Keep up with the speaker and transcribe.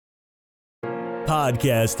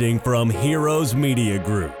Podcasting from Heroes Media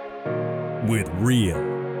Group with real,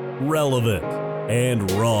 relevant, and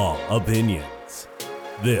raw opinions.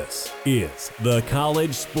 This is the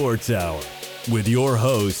College Sports Hour with your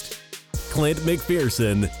host, Clint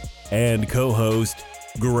McPherson, and co-host,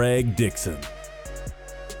 Greg Dixon.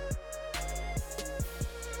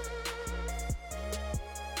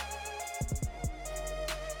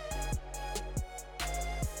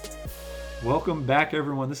 Welcome back,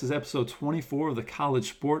 everyone. This is episode 24 of the College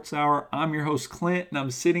Sports Hour. I'm your host, Clint, and I'm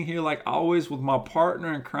sitting here like always with my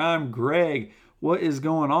partner in crime, Greg. What is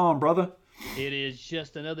going on, brother? It is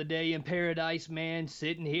just another day in paradise, man.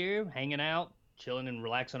 Sitting here, hanging out, chilling and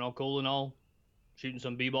relaxing, all cool and all. Shooting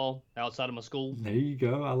some b-ball outside of my school. There you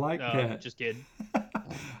go. I like that. Just kidding.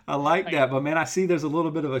 I like that, but man, I see there's a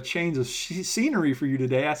little bit of a change of scenery for you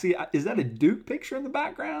today. I see. Is that a Duke picture in the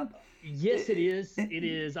background? Yes, it is. It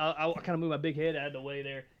is. I'll kind of move my big head out of the way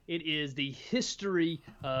there. It is the history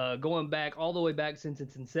going back all the way back since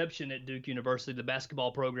its inception at Duke University, the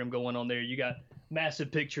basketball program going on there. You got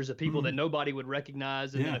massive pictures of people that nobody would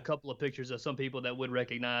recognize, and then a couple of pictures of some people that would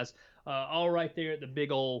recognize. All right there at the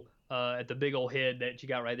big old head that you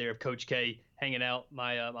got right there of Coach K hanging out.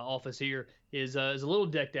 My office here is a little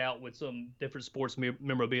decked out with some different sports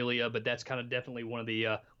memorabilia, but that's kind of definitely one of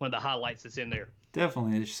the highlights that's in there.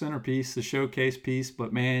 Definitely the centerpiece, the showcase piece.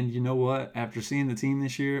 But man, you know what? After seeing the team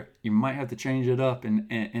this year, you might have to change it up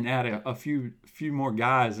and add a few more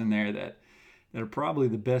guys in there that are probably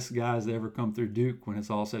the best guys that ever come through Duke when it's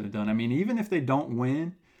all said and done. I mean, even if they don't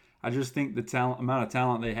win, I just think the amount of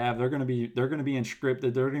talent they have, they're going to be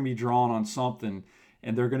inscripted. They're going to be drawn on something,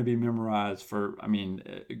 and they're going to be memorized for,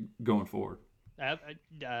 going forward.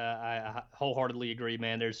 I wholeheartedly agree,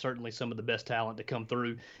 man. There's certainly some of the best talent to come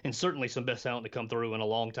through, and certainly some best talent to come through in a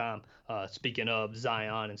long time. Speaking of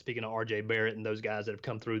Zion and speaking of R.J. Barrett and those guys that have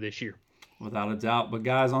come through this year. Without a doubt. But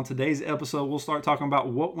guys, on today's episode, we'll start talking about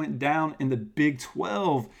what went down in the Big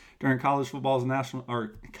 12 during college football's national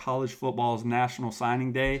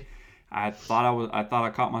signing day. I thought I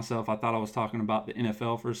caught myself. I thought I was talking about the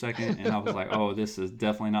NFL for a second, and I was like, "Oh, this is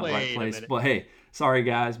definitely not the right place." But hey, sorry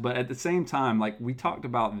guys. But at the same time, like we talked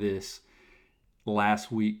about this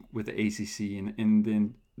last week with the ACC, and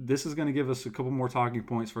then this is going to give us a couple more talking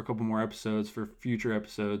points for a couple more episodes for future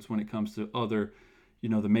episodes when it comes to other,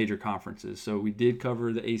 the major conferences. So we did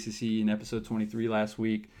cover the ACC in episode 23 last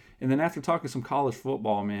week. And then after talking some college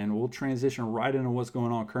football, man, we'll transition right into what's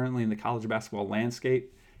going on currently in the college basketball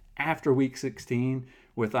landscape after week 16,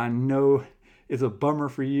 with I know it's a bummer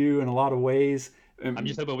for you in a lot of ways. I'm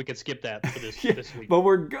just hoping we could skip that for this week. But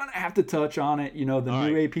we're going to have to touch on it. The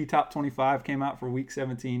new AP Top 25 came out for week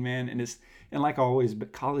 17, man. And like always,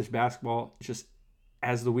 but college basketball, just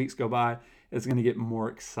as the weeks go by, it's going to get more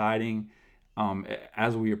exciting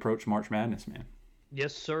as we approach March Madness, man.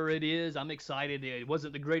 Yes, sir, it is. I'm excited. It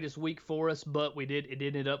wasn't the greatest week for us, but it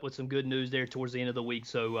did end up with some good news there towards the end of the week.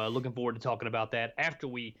 So looking forward to talking about that after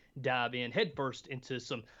we dive in headfirst into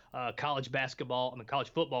some college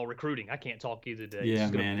football recruiting. I can't talk either today. Yeah,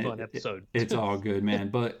 it's man. Be a fun episode. It's all good, man.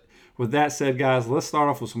 But with that said, guys, let's start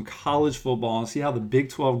off with some college football and see how the Big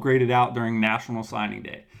 12 graded out during National Signing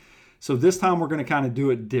Day. So this time we're going to kind of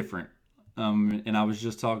do it different. And I was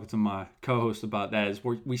just talking to my co-host about that.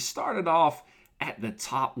 We started off at the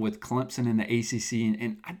top with Clemson in the ACC,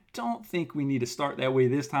 and I don't think we need to start that way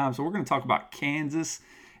this time. So we're going to talk about Kansas,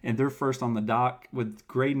 and they're first on the dock with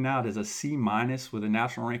grading out as a C- with a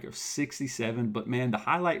national rank of 67. But man, the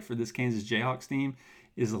highlight for this Kansas Jayhawks team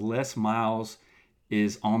is Les Miles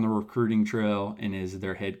is on the recruiting trail and is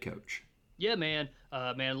their head coach. Yeah, man.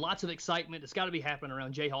 Lots of excitement. It's got to be happening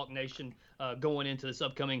around Jayhawk Nation going into this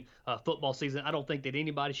upcoming football season. I don't think that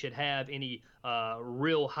anybody should have any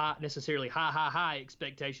real high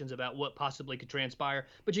expectations about what possibly could transpire.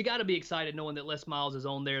 But you got to be excited knowing that Les Miles is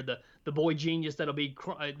on there, the boy genius that'll be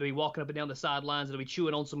walking up and down the sidelines, that'll be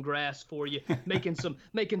chewing on some grass for you, making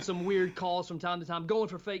some weird calls from time to time, going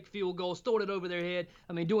for fake field goals, throwing it over their head.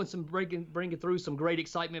 I mean, doing some bringing through some great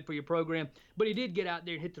excitement for your program. But he did get out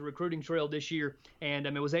there and hit the recruiting trail this year, and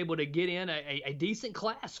was able to get in a decent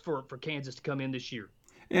class for Kansas to come in this year.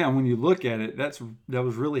 Yeah, and when you look at it, that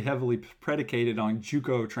was really heavily predicated on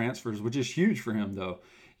JUCO transfers, which is huge for him, though.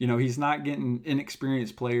 He's not getting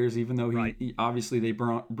inexperienced players, even though he obviously they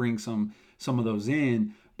bring some of those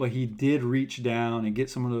in, but he did reach down and get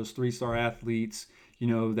some of those 3-star athletes,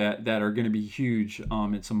 that are going to be huge,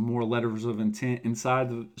 and some more letters of intent inside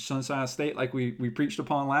the Sunshine State, like we preached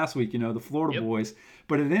upon last week, the Florida boys.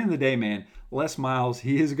 But at the end of the day, man, Les Miles,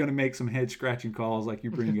 he is going to make some head-scratching calls like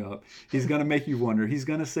you bring up. He's going to make you wonder. He's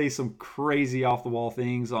going to say some crazy off-the-wall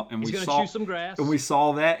things. And he's going to chew some grass. And we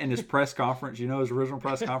saw that in his press conference, his original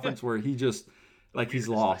press conference, where he just, he's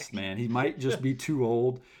lost, man. He might just be too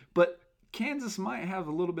old. But Kansas might have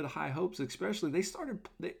a little bit of high hopes, especially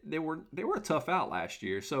they were a tough out last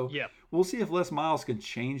year. So we'll see if Les Miles can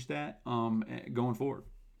change that going forward.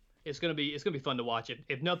 It's gonna be fun to watch.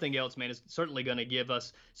 If nothing else, man, it's certainly gonna give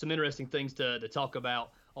us some interesting things to talk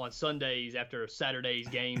about on Sundays after Saturday's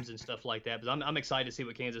games and stuff like that. But I'm excited to see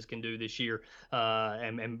what Kansas can do this year,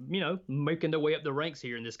 and making their way up the ranks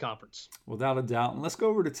here in this conference. Without a doubt. And let's go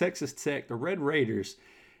over to Texas Tech. The Red Raiders,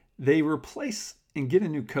 they replace and get a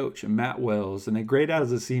new coach, Matt Wells, and they grade out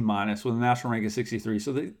as a C- with a national rank of 63.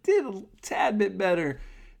 So they did a tad bit better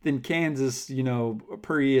than Kansas, per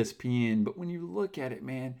ESPN. But when you look at it,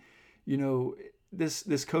 man,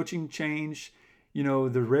 this coaching change,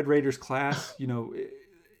 the Red Raiders class, he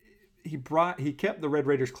kept the Red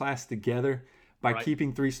Raiders class together by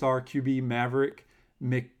keeping 3-star QB Maverick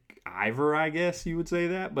McIver, I guess you would say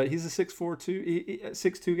that. But he's a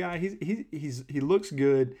 6'2" guy. He looks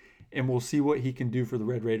good. And we'll see what he can do for the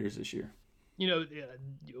Red Raiders this year.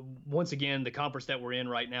 Once again, the conference that we're in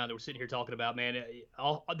right now that we're sitting here talking about, man,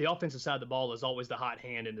 the offensive side of the ball is always the hot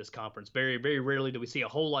hand in this conference. Very, very rarely do we see a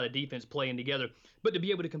whole lot of defense playing together. But to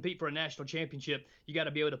be able to compete for a national championship, you got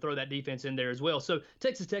to be able to throw that defense in there as well. So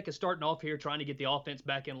Texas Tech is starting off here trying to get the offense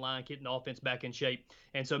back in line, getting the offense back in shape.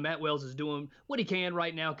 And so Matt Wells is doing what he can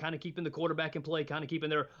right now, kind of keeping the quarterback in play, kind of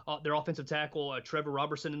keeping their offensive tackle, Trevor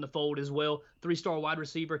Robertson, in the fold as well. 3-star wide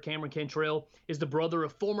receiver Cameron Cantrell is the brother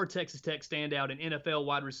of former Texas Tech standout and NFL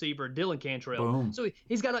wide receiver Dylan Cantrell. Boom. So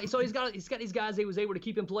he's got these guys he was able to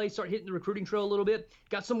keep in play, start hitting the recruiting trail a little bit.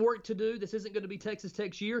 Got some work to do. This isn't going to be Texas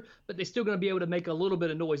Tech's year, but they're still going to be able to make a little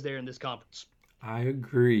bit of noise there in this conference. I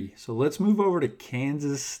agree. So let's move over to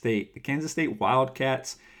Kansas State. The Kansas State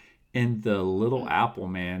Wildcats in the Little Apple,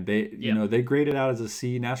 man. They graded out as a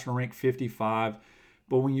C, national rank 55.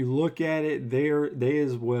 But when you look at it, they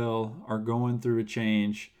as well are going through a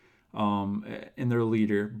change in their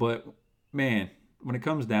leader. But man, when it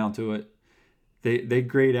comes down to it, they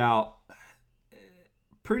grade out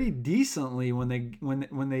pretty decently when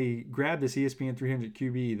they grab this ESPN 300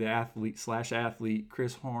 QB, the athlete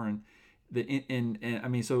Chris Horn, and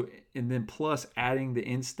then plus adding the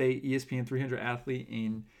in-state ESPN 300 athlete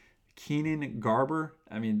in Keenan Garber.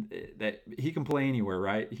 I mean, that he can play anywhere,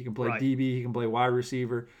 right? He can play DB, he can play wide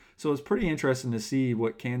receiver. So it's pretty interesting to see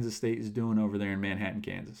what Kansas State is doing over there in Manhattan,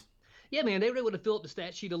 Kansas. Yeah, man, they were able to fill up the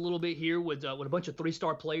stat sheet a little bit here with a bunch of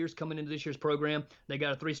 3-star players coming into this year's program. They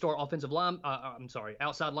got a 3-star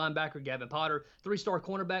outside linebacker Gavin Potter, 3-star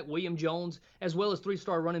cornerback William Jones, as well as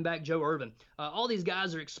 3-star running back Joe Irvin. All these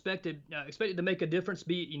guys are expected to make a difference,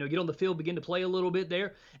 get on the field, begin to play a little bit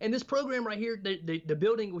there. And this program right here, the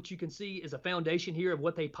building, which you can see is a foundation here of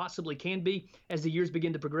what they possibly can be as the years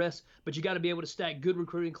begin to progress. But you got to be able to stack good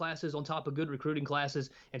recruiting classes on top of good recruiting classes.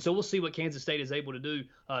 And so we'll see what Kansas State is able to do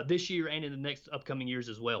this year and in the next upcoming years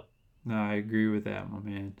as well. No, I agree with that, my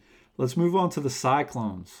man. Let's move on to the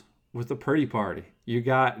Cyclones with the Purdy Party.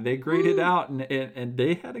 They graded out and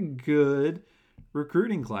they had a good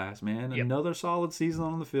recruiting class, man. Yep. Another solid season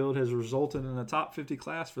on the field has resulted in a top 50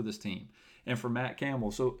 class for this team and for Matt Campbell.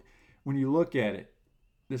 So when you look at it,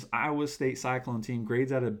 this Iowa State Cyclone team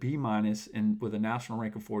grades out a B- and with a national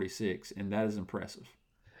rank of 46, and that is impressive.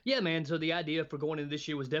 Yeah, man. So the idea for going into this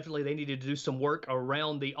year was definitely they needed to do some work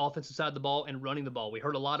around the offensive side of the ball and running the ball. We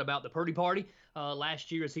heard a lot about the Purdy Party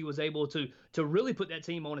last year as he was able to really put that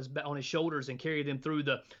team on his shoulders and carry them through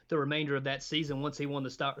the remainder of that season once he won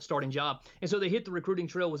the starting job. And so they hit the recruiting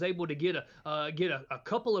trail, was able to get a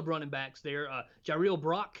couple of running backs there, Jarrell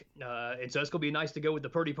Brock, and so it's going to be nice to go with the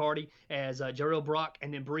Purdy Party as Jarrell Brock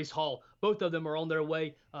and then Breece Hall. Both of them are on their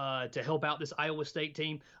way to help out this Iowa State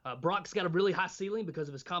team. Brock's got a really high ceiling because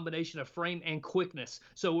of his combination of frame and quickness.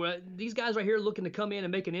 So these guys right here looking to come in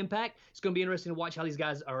and make an impact. It's going to be interesting to watch how these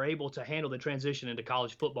guys are able to handle the transition into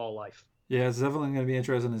college football life. Yeah, it's definitely going to be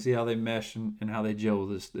interesting to see how they mesh and how they gel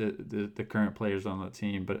with the current players on the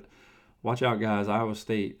team. But watch out, guys. Iowa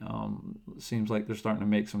State seems like they're starting to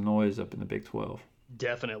make some noise up in the Big 12.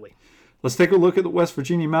 Definitely. Let's take a look at the West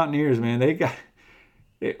Virginia Mountaineers, man.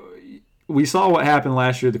 We saw what happened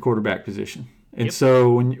last year at the quarterback position. And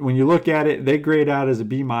so when you look at it, they grade out as a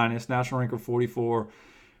B-, national rank of 44.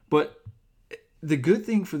 But the good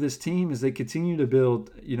thing for this team is they continue to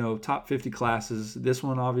build, top 50 classes. This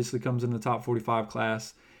one obviously comes in the top 45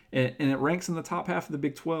 class. and it ranks in the top half of the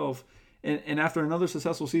Big 12. And after another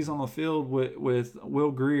successful season on the field with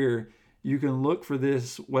Will Grier, you can look for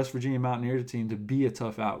this West Virginia Mountaineers team to be a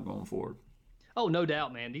tough out going forward. Oh, no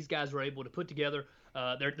doubt, man. These guys were able to put together.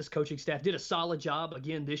 This coaching staff did a solid job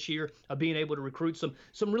again this year of being able to recruit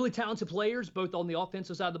some really talented players, both on the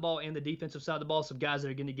offensive side of the ball and the defensive side of the ball. Some guys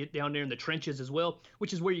that are going to get down there in the trenches as well,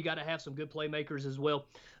 which is where you got to have some good playmakers as well.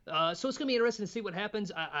 So it's going to be interesting to see what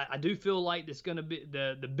happens. I do feel like it's going to be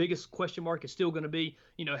the biggest question mark is still going to be,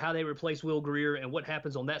 how they replace Will Grier and what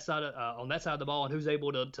happens on that side of the ball and who's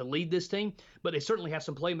able to lead this team. But they certainly have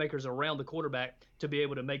some playmakers around the quarterback to be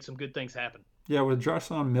able to make some good things happen. Yeah, with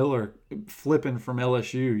Jarshawn Miller flipping from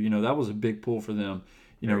LSU, that was a big pull for them.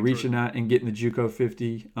 Reaching out and getting the JUCO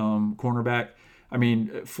 50 cornerback. I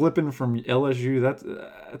mean, flipping from LSU,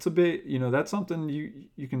 that's a bit, that's something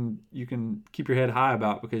you can keep your head high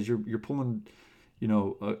about, because you're pulling,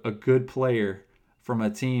 a good player from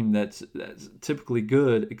a team that's typically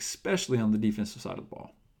good, especially on the defensive side of the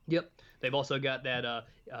ball. Yep. They've also got that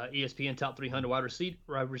ESPN Top 300 wide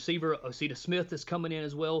receiver, Osita Smith, that's coming in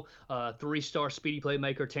as well. 3-star speedy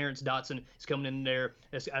playmaker Terrence Dotson is coming in there.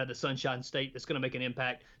 That's out of the Sunshine State. That's going to make an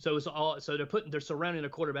impact. So they're surrounding a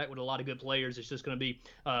quarterback with a lot of good players. It's just going to be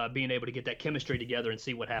being able to get that chemistry together and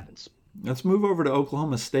see what happens. Let's move over to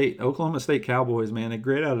Oklahoma State. Oklahoma State Cowboys, man, they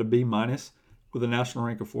grade out a B- with a national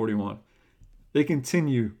rank of 41. They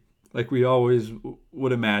continue like we always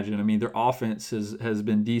would imagine. I mean, their offense has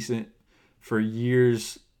been decent for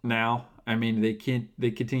years now. I mean, they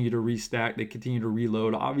continue to restack, they continue to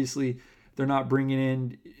reload. Obviously, they're not bringing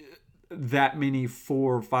in that many 4-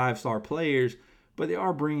 or 5-star players, but they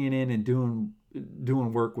are bringing in and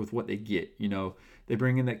doing work with what they get. They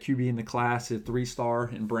bring in that QB in the class, a 3-star,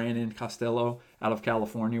 and Brandon Costello out of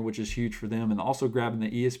California, which is huge for them, and also grabbing the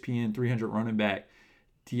ESPN 300 running back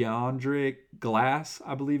DeAndre Glass,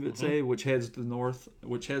 I believe it's which heads north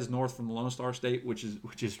from the Lone Star State, which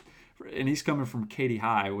is. And he's coming from Katy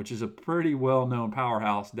High, which is a pretty well-known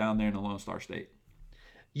powerhouse down there in the Lone Star State.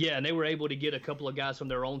 Yeah, and they were able to get a couple of guys from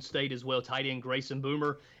their own state as well, tight end Grayson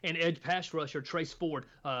Boomer and edge pass rusher Trace Ford,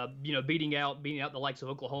 beating out the likes of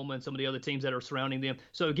Oklahoma and some of the other teams that are surrounding them.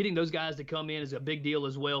 So getting those guys to come in is a big deal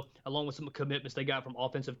as well, along with some commitments they got from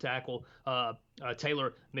offensive tackle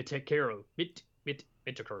Taylor Mitekero,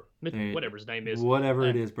 whatever his name is. Whatever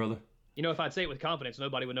it is, brother. If I'd say it with confidence,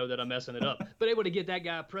 nobody would know that I'm messing it up. But able to get that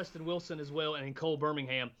guy, Preston Wilson, as well, and Cole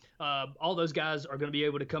Birmingham. All those guys are going to be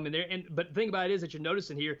able to come in there. But the thing about it is that you're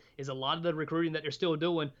noticing here is a lot of the recruiting that they're still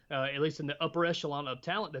doing, at least in the upper echelon of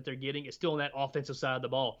talent that they're getting, is still on that offensive side of the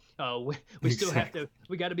ball. We still have to –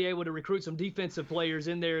 we got to be able to recruit some defensive players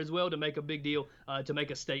in there as well to make a big deal, to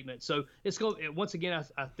make a statement. So it's going – once again,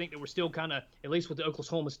 I think that we're still kind of, at least with the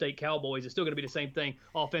Oklahoma State Cowboys, it's still going to be the same thing.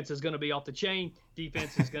 Offense is going to be off the chain.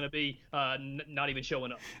 Defense is going to be not even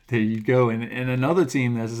showing up. There you go. And another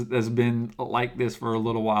team that's been like this for a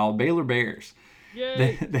little while, Baylor Bears.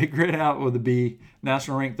 Yay. They grid out with a B,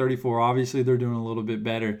 national rank 34. Obviously, they're doing a little bit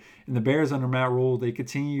better. And the Bears under Matt Rule, they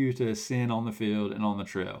continue to ascend on the field and on the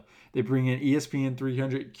trail. They bring in ESPN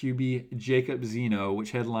 300 QB Jacob Zeno,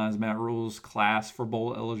 which headlines Matt Rule's class for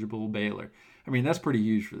bowl-eligible Baylor. I mean, that's pretty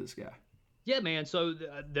huge for this guy. Yeah, man. So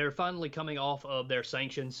they're finally coming off of their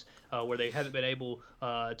sanctions where they haven't been able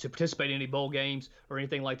to participate in any bowl games or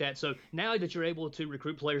anything like that. So now that you're able to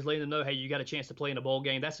recruit players, letting them know, hey, you got a chance to play in a bowl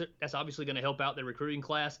game, that's obviously going to help out their recruiting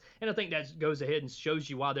class. And I think that goes ahead and shows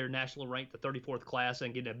you why they're national ranked the 34th class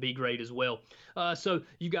and getting a B grade as well. So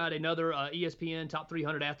you got another ESPN top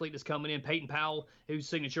 300 athlete that's coming in, Peyton Powell, whose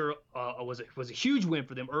signature was a huge win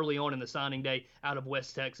for them early on in the signing day out of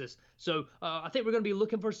West Texas. So I think we're going to be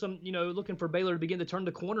looking for Baylor to begin to turn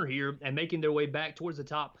the corner here and making their way back towards the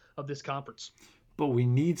top of this conference. But we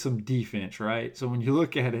need some defense, right? So when you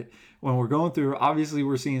look at it, when we're going through, obviously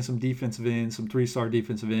we're seeing some defensive ends, some 3-star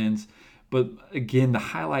defensive ends. But again, the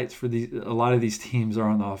highlights for a lot of these teams are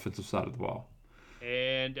on the offensive side of the ball.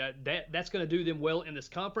 And that's going to do them well in this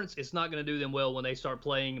conference. It's not going to do them well when they start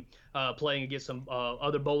playing against some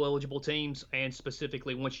other bowl-eligible teams, and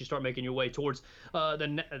specifically once you start making your way towards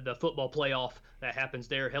the football playoff that happens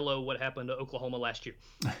there. Hello, what happened to Oklahoma last year?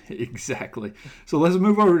 Exactly. So let's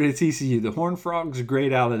move over to TCU. The Horned Frogs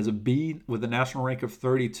grade out as a B with a national rank of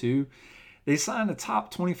 32. They signed a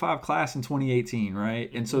top 25 class in 2018,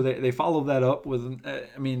 right? And so they follow that up with,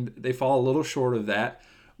 they fall a little short of that,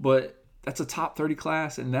 but that's a top 30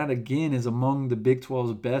 class, and that, again, is among the Big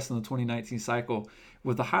 12's best in the 2019 cycle,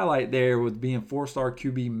 with the highlight there with being 4-star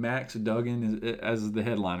QB Max Duggan as the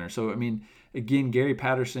headliner. So, again, Gary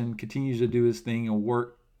Patterson continues to do his thing and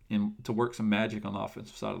work some magic on the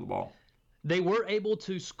offensive side of the ball. They were able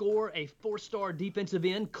to score a 4-star defensive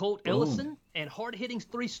end, Colt Ellison, and hard-hitting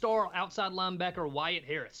 3-star outside linebacker Wyatt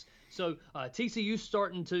Harris. So TCU's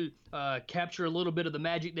starting to capture a little bit of the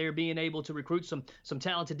magic there, being able to recruit some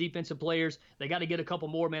talented defensive players. They got to get a couple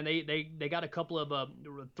more, man. They got a couple of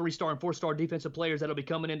 3-star and 4-star defensive players that'll be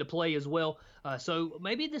coming into play as well. So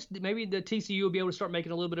maybe the TCU will be able to start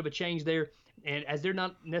making a little bit of a change there. And as they're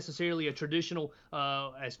not necessarily a traditional,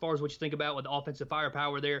 as far as what you think about with the offensive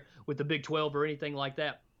firepower there with the Big 12 or anything like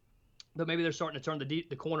that, but maybe they're starting to turn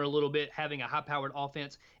the corner a little bit, having a high-powered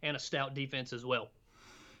offense and a stout defense as well.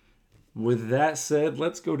 With that said,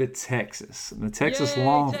 let's go to Texas. The Texas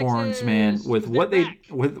Longhorns, man, with what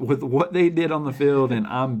they did on the field, and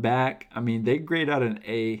I'm back. I mean, they grade out an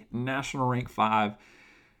A, national rank 5.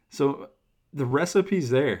 So the recipe's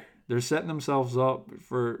there. They're setting themselves up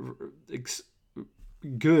for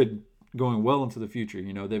good going well into the future.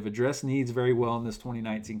 You know, they've addressed needs very well in this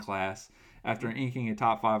 2019 class after inking a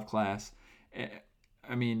top 5 class.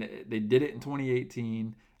 I mean, they did it in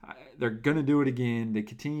 2018. They're going to do it again. They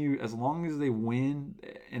continue as long as they win,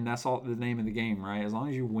 and that's all the name of the game, right? As long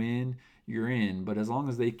as you win, you're in. But as long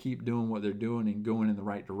as they keep doing what they're doing and going in the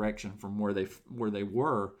right direction from where they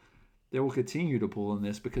were, they will continue to pull in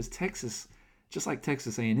this because Texas, just like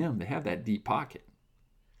Texas A&M, they have that deep pocket.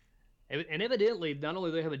 And evidently, not only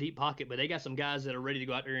do they have a deep pocket, but they got some guys that are ready to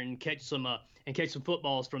go out there and catch some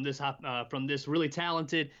footballs from this really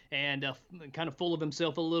talented and kind of full of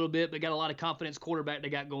himself a little bit, but got a lot of confidence quarterback they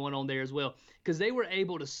got going on there as well. Because they were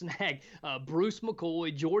able to snag Bruce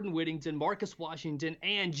McCoy, Jordan Whittington, Marcus Washington,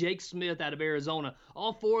 and Jake Smith out of Arizona.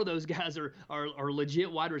 All 4 of those guys are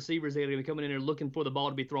legit wide receivers. They're going to be coming in there looking for the ball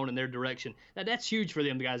to be thrown in their direction. Now that's huge for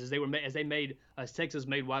them guys as Texas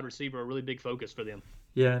made wide receiver a really big focus for them.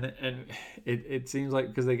 Yeah, and it seems like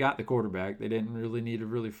because they got the quarterback, they didn't really need to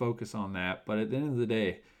really focus on that. But at the end of the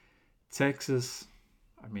day, Texas,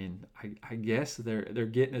 I mean, I guess they're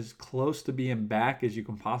getting as close to being back as you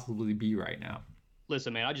can possibly be right now.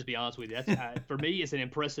 Listen, man, I'll just be honest with you. That's for me, it's an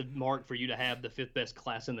impressive mark for you to have the 5th best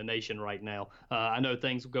class in the nation right now. I know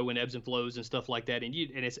things go in ebbs and flows and stuff like that, and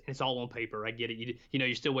it's all on paper. I get it.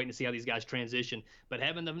 You're still waiting to see how these guys transition. But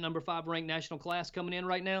having the number 5 ranked national class coming in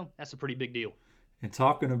right now, that's a pretty big deal. And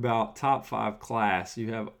talking about top 5 class,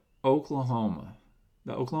 you have Oklahoma.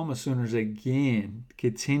 The Oklahoma Sooners again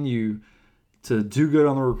continue to do good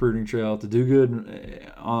on the recruiting trail, to do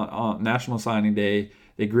good on National Signing Day.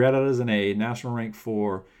 They grad out as an A, national rank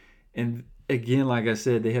 4. And again, like I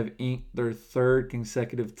said, they have inked their 3rd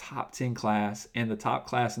consecutive top 10 class and the top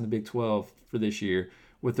class in the Big 12 for this year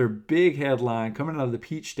with their big headline coming out of the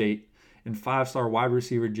Peach State and 5-star wide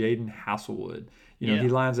receiver Jaden Hasselwood. He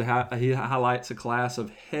highlights a class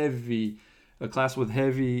with heavy, a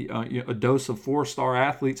dose of 4-star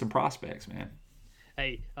athletes and prospects, man.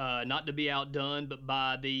 Hey, not to be outdone, but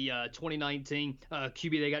by the 2019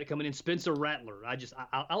 QB they got coming in, Spencer Rattler.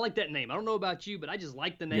 I like that name. I don't know about you, but I just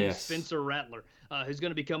like the name Spencer Rattler, who's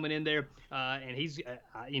going to be coming in there. And he's,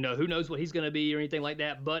 who knows what he's going to be or anything like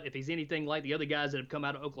that. But if he's anything like the other guys that have come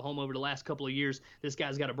out of Oklahoma over the last couple of years, this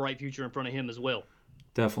guy's got a bright future in front of him as well.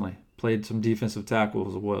 Definitely. Played some defensive tackle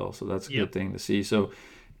as well, so that's a good thing to see. So,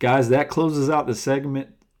 guys, that closes out the segment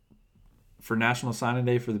for National Signing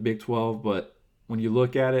Day for the Big 12. But when you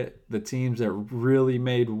look at it, the teams that really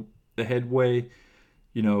made the headway,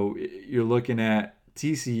 you're looking at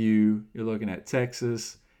TCU, you're looking at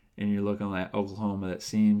Texas, and you're looking at Oklahoma. That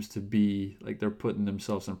seems to be like they're putting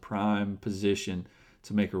themselves in prime position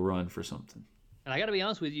to make a run for something. And I got to be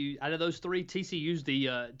honest with you, out of those 3, TCU's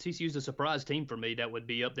the surprise team for me that would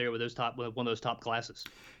be up there with one of those top classes.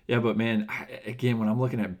 Yeah, but man, again, when I'm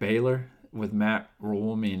looking at Baylor with Matt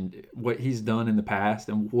Rhule, I mean, what he's done in the past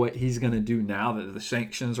and what he's going to do now that the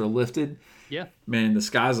sanctions are lifted, man, the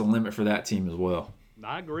sky's the limit for that team as well.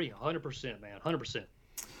 I agree, 100%, man, 100%.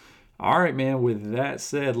 All right, man, with that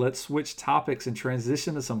said, let's switch topics and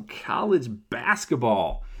transition to some college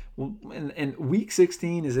basketball. Well, and Week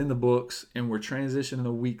 16 is in the books, and we're transitioning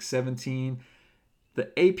to Week 17.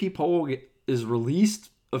 The AP poll is released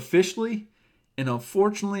officially, and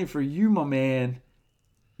unfortunately for you, my man,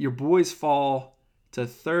 your boys fall to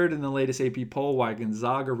 3rd in the latest AP poll while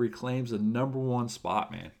Gonzaga reclaims the number 1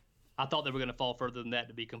 spot, man. I thought they were going to fall further than that,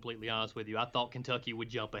 to be completely honest with you. I thought Kentucky would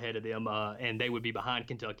jump ahead of them, and they would be behind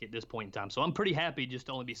Kentucky at this point in time. So I'm pretty happy just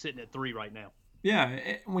to only be sitting at 3 right now. Yeah,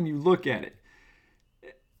 when you look at it,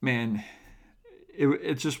 man,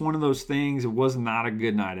 it's just one of those things. It was not a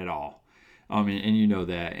good night at all. And you know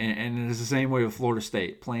that. And it's the same way with Florida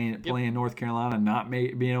State, playing North Carolina, not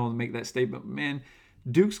being able to make that statement. Man,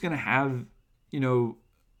 Duke's going to have,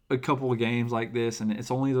 a couple of games like this, and it's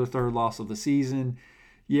only their 3rd loss of the season.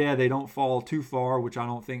 Yeah, they don't fall too far, which I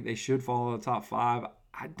don't think they should fall in the top 5.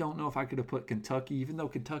 I don't know if I could have put Kentucky, even though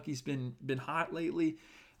Kentucky's been hot lately.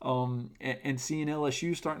 And seeing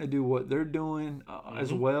LSU starting to do what they're doing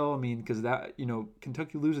as well. I mean, because that,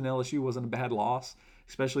 Kentucky losing LSU wasn't a bad loss,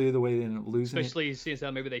 especially the way they ended up losing. Especially since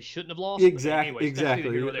maybe they shouldn't have lost. Exactly.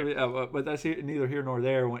 Exactly. But that's neither here nor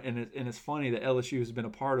there. And it's funny that LSU has been a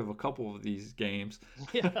part of a couple of these games.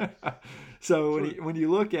 Yeah. So when you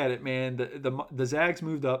look at it, man, the Zags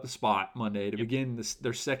moved up the spot Monday to begin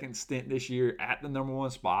their second stint this year at the number 1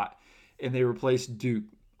 spot, and they replaced Duke,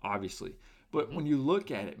 obviously. But when you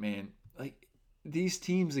look at it, man, like these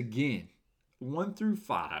teams again, 1 through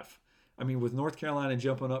 5. I mean, with North Carolina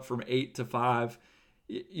jumping up from 8 to 5,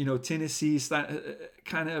 Tennessee's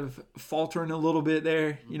kind of faltering a little bit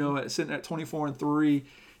there. Sitting at 24-3.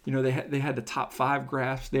 They had the top 5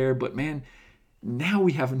 grasp there, but man, now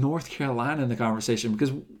we have North Carolina in the conversation,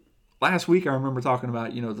 because last week I remember talking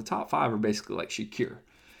about the top 5 are basically like secure,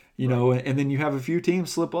 and then you have a few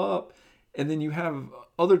teams slip up. And then you have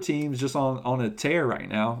other teams just on a tear right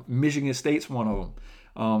now. Michigan State's one of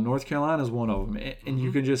them. North Carolina's one of them. And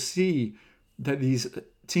you can just see that these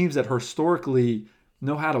teams that historically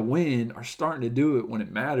know how to win are starting to do it when it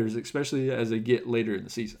matters, especially as they get later in the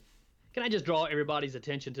season. Can I just draw everybody's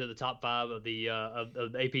attention to the top 5 of the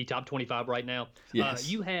AP Top 25 right now? Yes.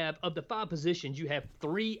 You have, of the 5 positions, you have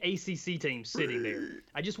 3 ACC teams sitting there.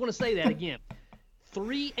 I just want to say that again.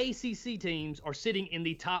 3 ACC teams are sitting in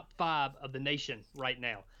the top 5 of the nation right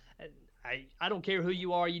now. I don't care who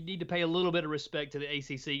you are. You need to pay a little bit of respect to the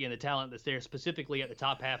ACC and the talent that's there, specifically at the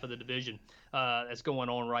top half of the division that's going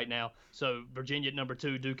on right now. So Virginia at number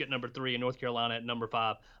 2, Duke at number 3, and North Carolina at number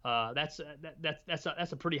 5. That's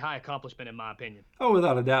a pretty high accomplishment in my opinion. Oh,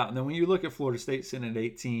 without a doubt. And then when you look at Florida State sitting at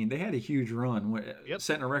 18, they had a huge run,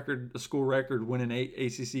 setting a school record, winning 8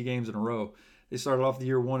 ACC games in a row. They started off the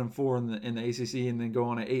year 1-4 in the ACC, and then go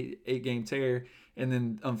on an 8-game tear, and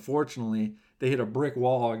then unfortunately they hit a brick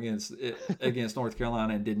wall against North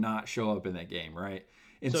Carolina and did not show up in that game, right?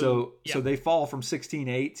 And so they fall from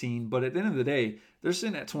 16-18, but at the end of the day, they're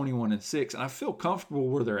sitting at 21-6, and I feel comfortable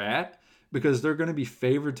where they're at because they're going to be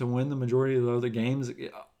favored to win the majority of the other games.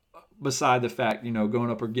 Beside the fact, going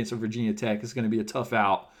up against a Virginia Tech is going to be a tough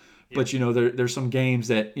out. But there's some games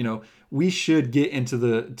that we should get into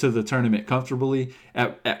the tournament comfortably.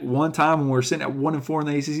 At one time when we were sitting at 1-4 in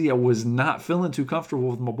the ACC, I was not feeling too comfortable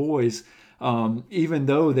with my boys, even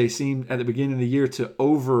though they seemed at the beginning of the year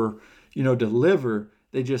to deliver.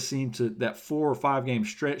 They just seemed to, that 4 or 5 game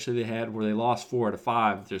stretch that they had where they lost 4 out of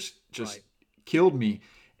 5 just right. Killed me.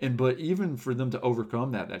 But even for them to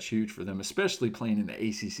overcome that's huge for them, especially playing in the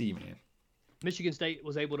ACC, man. Michigan State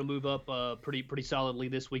was able to move up pretty solidly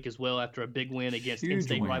this week as well after a big win against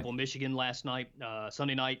in-state rival Michigan last night,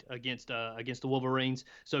 Sunday night against the Wolverines.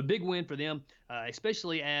 So big win for them,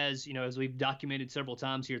 especially as we've documented several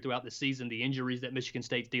times here throughout the season, the injuries that Michigan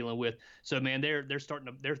State's dealing with. So man,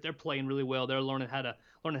 they're playing really well. They're learning how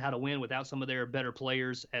to win without some of their better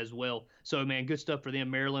players as well. So man, good stuff for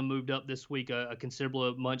them. Maryland moved up this week a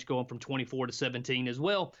considerable bunch, going from 24 to 17 as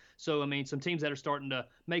well. So I mean, some teams that are starting to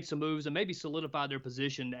make some moves and maybe solidify their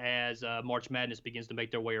position as March Madness begins to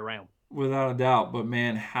make their way around. Without a doubt. But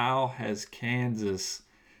man, how has Kansas,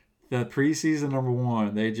 the preseason number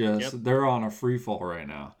 1, they're on a free fall right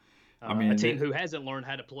now. I mean, a team who hasn't learned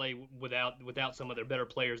how to play without some of their better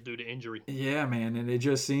players due to injury. Yeah, man, and it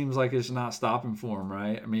just seems like it's not stopping for them,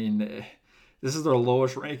 right? I mean, this is their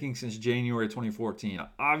lowest ranking since January 2014.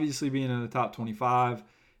 Obviously, being in the top 25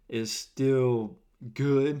 is still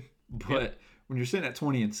good, but when you're sitting at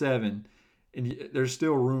 20-7, and there's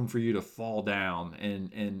still room for you to fall down,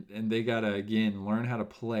 and they gotta again learn how to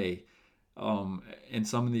play in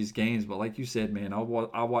some of these games. But like you said, man, I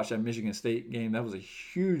watched that Michigan State game. That was a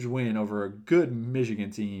huge win over a good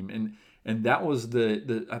Michigan team, and that was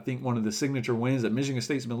the I think one of the signature wins that Michigan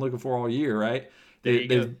State's been looking for all year, right?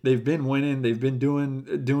 They've been winning, they've been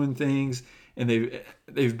doing things, and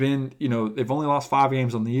they've been they've only lost 5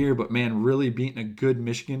 games on the year, but man, really beating a good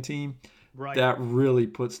Michigan team, right, that really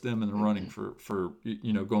puts them in the running for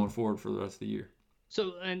going forward for the rest of the year.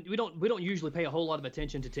 So, and we don't usually pay a whole lot of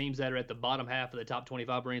attention to teams that are at the bottom half of the top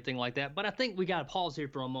 25 or anything like that. But I think we got to pause here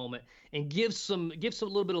for a moment and give some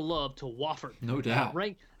little bit of love to Wofford. No doubt.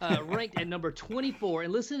 Ranked at number 24.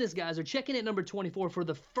 And listen to this, guys. They're checking at number 24 for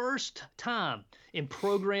the first time in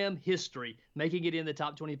program history, making it in the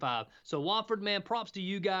top 25. So Wofford, man, props to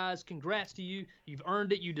you guys. Congrats to you. You've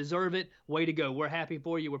earned it. You deserve it. Way to go. We're happy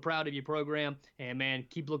for you. We're proud of your program. And, man,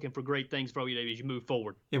 keep looking for great things for you as you move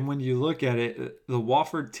forward. And when you look at it, the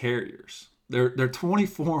Wofford Terriers, They're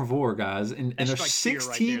 24-4, guys, and they're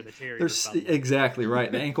 16. Right there, the exactly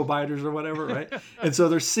right, the ankle biters or whatever, right? And so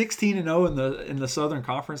they're 16-0 in the Southern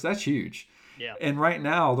Conference. That's huge. Yeah. And right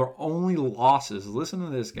now, their only losses, listen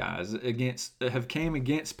to this, guys, have came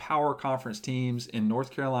against power conference teams in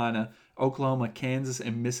North Carolina, Oklahoma, Kansas,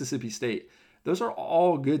 and Mississippi State. Those are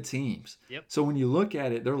all good teams. Yep. So when you look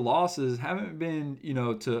at it, their losses haven't been,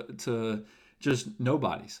 to just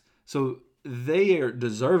nobodies. So they are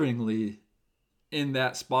deservingly in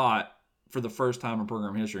that spot for the first time in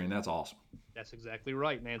program history, and that's awesome. That's exactly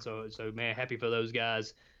right, man. So man, happy for those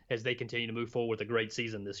guys as they continue to move forward with a great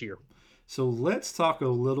season this year. So let's talk a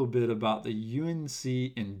little bit about the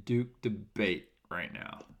UNC and Duke debate right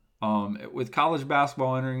now. With college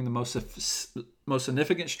basketball entering the most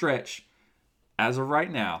significant stretch as of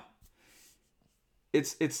right now,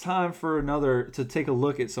 it's time for to take a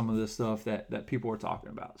look at some of this stuff that people are talking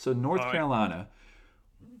about. So North Carolina,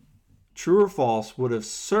 true or false, would have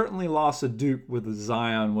certainly lost to Duke with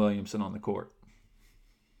Zion Williamson on the court.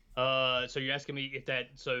 So you're asking me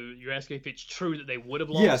if it's true that they would have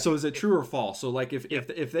lost? Yeah. So is it true or false? So like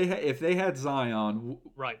if they had Zion,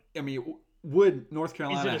 right? I mean, would North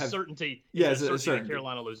Carolina is it a certainty? Yeah, is it a certainty that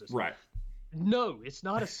Carolina loses? Right. No, it's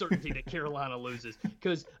not a certainty that Carolina loses.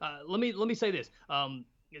 Because let me say this.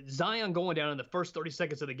 Zion going down in the first 30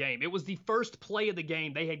 seconds of the game. It was the first play of the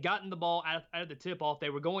game. They had gotten the ball out of the tip-off. They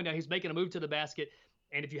were going down. He's making a move to the basket.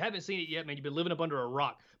 And if you haven't seen it yet, man, you've been living up under a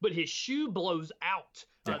rock. But his shoe blows out.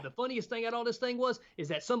 Yeah. The funniest thing out of all this thing is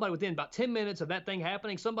that somebody within about 10 minutes of that thing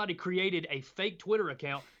happening, somebody created a fake Twitter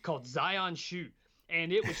account called Zion Shoe.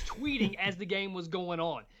 And it was tweeting as the game was going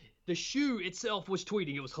on. The shoe itself was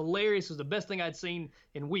tweeting. It was hilarious. It was the best thing I'd seen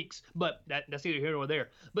in weeks. But that's neither here nor there.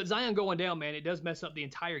 But Zion going down, man, it does mess up the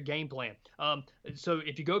entire game plan. So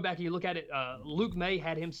if you go back and you look at it, Luke May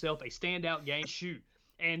had himself a standout game shoe.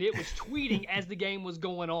 And it was tweeting as the game was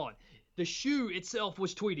going on. The shoe itself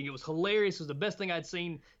was tweeting. It was hilarious. It was the best thing I'd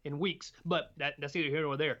seen in weeks. But that's neither here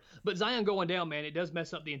nor there. But Zion going down, man, it does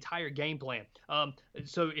mess up the entire game plan.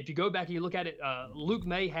 So if you go back and you look at it, Luke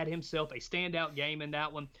May had himself a standout game in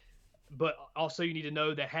that one. But also you need to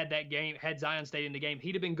know that had Zion stayed in the game,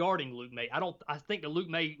 he'd have been guarding Luke May. I think that Luke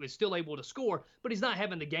May was still able to score, but he's not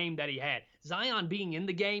having the game that he had. Zion being in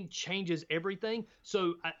the game changes everything.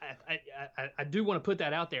 So I do want to put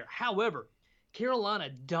that out there. However, Carolina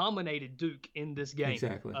dominated Duke in this game.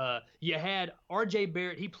 Exactly. You had R.J.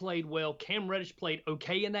 Barrett. He played well. Cam Reddish played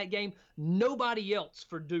okay in that game. Nobody else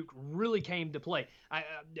for Duke really came to play.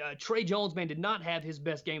 Trey Jones, man, did not have his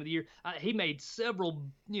best game of the year. He made several,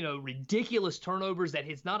 ridiculous turnovers that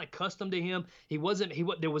he's not accustomed to him. There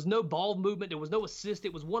was no ball movement. There was no assist.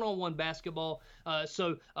 It was one-on-one basketball.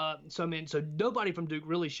 So nobody from Duke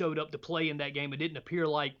really showed up to play in that game. It didn't appear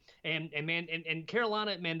like. And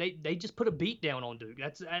Carolina, man, they just put a beat down on Duke.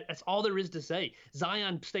 That's all there is to say.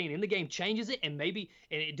 Zion staying in the game changes it, and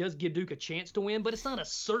it does give Duke a chance to win, but it's not a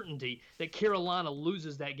certainty that Carolina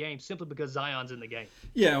loses that game simply because Zion's in the game.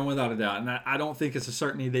 Yeah, without a doubt. And I don't think it's a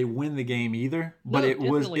certainty they win the game either, but it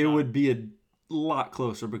not. would be a lot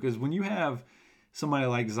closer because when you have somebody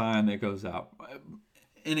like Zion that goes out,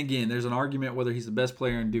 and again, there's an argument whether he's the best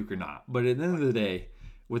player in Duke or not, but at the end of the day,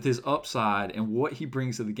 with his upside and what he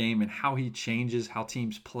brings to the game and how he changes how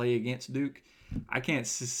teams play against Duke, I can't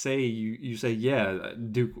say you say, yeah,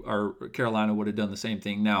 Duke or Carolina would have done the same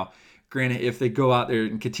thing. Now, granted, if they go out there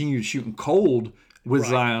and continue shooting cold with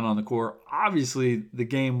Zion on the court, obviously the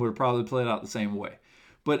game would have probably played out the same way.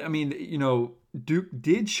 But, I mean, Duke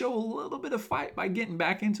did show a little bit of fight by getting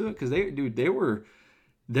back into it because they were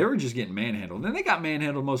just getting manhandled. And they got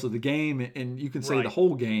manhandled most of the game, and you can say the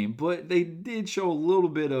whole game, but they did show a little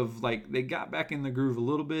bit of, they got back in the groove a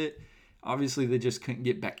little bit. Obviously, they just couldn't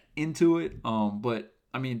get back into it. But,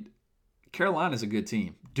 I mean, Carolina's a good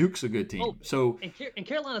team. Duke's a good team. And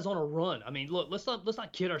Carolina's on a run. I mean, look, let's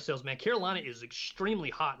not kid ourselves, man. Carolina is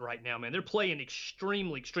extremely hot right now, man. They're playing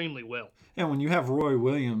extremely, extremely well. And when you have Roy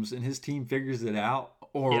Williams and his team figures it out,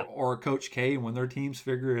 or Coach K, when their teams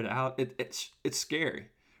figure it out, it's scary.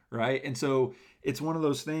 Right, and so it's one of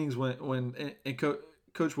those things when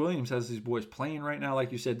Coach Williams has these boys playing right now,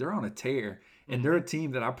 like you said, they're on a tear, and they're a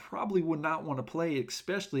team that I probably would not want to play,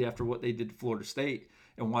 especially after what they did to Florida State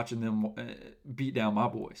and watching them beat down my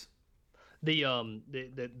boys. The one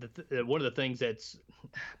of the things that's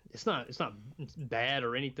it's not bad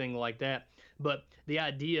or anything like that, but the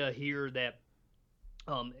idea here that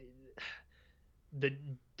the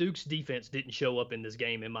Duke's defense didn't show up in this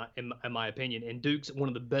game, in my opinion, and Duke's one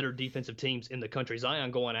of the better defensive teams in the country. Zion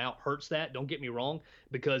going out hurts that. Don't get me wrong,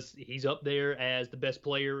 because he's up there as the best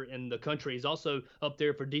player in the country. He's also up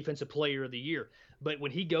there for Defensive Player of the Year. But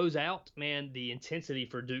when he goes out, man, the intensity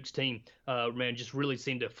for Duke's team, man, just really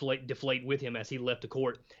seemed to deflate with him as he left the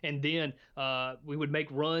court. And then we would make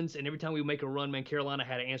runs, and every time we would make a run, man, Carolina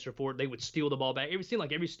had an answer for it. They would steal the ball back. It seemed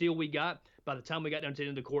like every steal we got, by the time we got down to the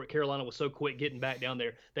end of the court, Carolina was so quick getting back down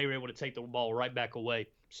there, they were able to take the ball right back away.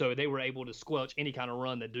 So they were able to squelch any kind of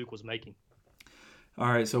run that Duke was making. All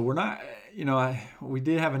right, so we're not, we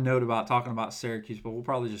did have a note about talking about Syracuse, but we'll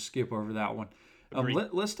probably just skip over that one.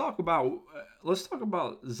 Let's talk about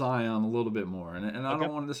Zion a little bit more, and I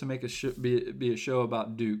don't want this to make be a show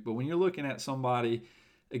about Duke, but when you're looking at somebody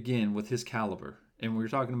again with his caliber, and we're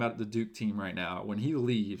talking about the Duke team right now, when he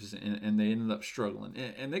leaves and they ended up struggling,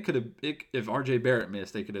 and they could have, if R.J. Barrett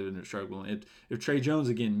missed, they could have ended up struggling. If Trey Jones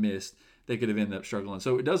again missed, they could have ended up struggling.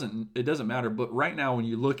 So it doesn't matter. But right now, when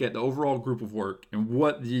you look at the overall group of work and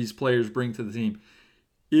what these players bring to the team,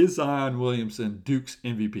 is Zion Williamson Duke's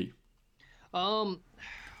MVP?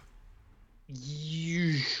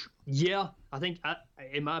 Yeah, I think,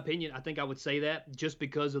 in my opinion, I think I would say that just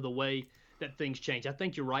because of the way that things change. I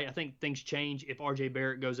think you're right. I think things change if R.J.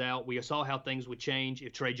 Barrett goes out. We saw how things would change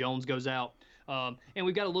if Trey Jones goes out. And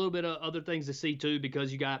we've got a little bit of other things to see too,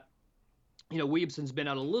 because you got, Williamson's been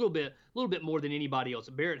out a little bit more than anybody else.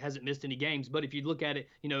 Barrett hasn't missed any games, but if you look at it,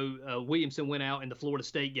 Williamson went out in the Florida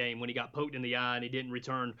State game when he got poked in the eye and he didn't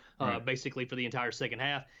return basically for the entire second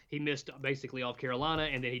half. He missed basically off Carolina,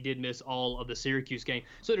 and then he did miss all of the Syracuse game.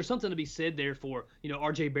 So there's something to be said there for,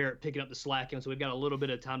 R.J. Barrett picking up the slack, and so we've got a little bit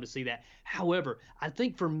of time to see that. However, I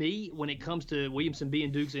think for me, when it comes to Williamson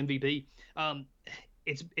being Duke's MVP,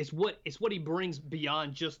 it's what he brings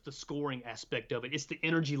beyond just the scoring aspect of it. It's the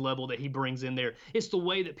energy level that he brings in there. It's the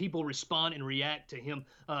way that people respond and react to him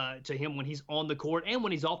when he's on the court and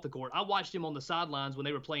when he's off the court. I watched him on the sidelines when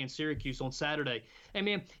they were playing Syracuse on Saturday, and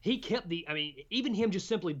man, he kept even him just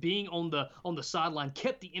simply being on the sideline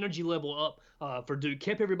kept the energy level up for Duke,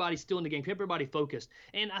 kept everybody still in the game, kept everybody focused.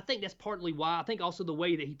 And I think that's partly why. I think also the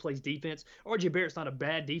way that he plays defense. R.J. Barrett's not a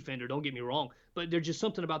bad defender, don't get me wrong, but there's just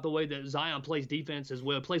something about the way that Zion plays defense as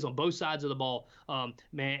well. Plays on both sides of the ball,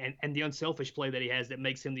 man, and the unselfish play that he has that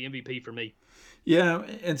makes him the MVP for me. Yeah,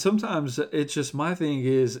 and sometimes it's just my thing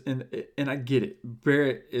is, and I get it.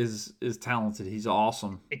 Barrett is talented. He's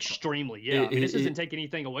awesome. Extremely, yeah. This doesn't take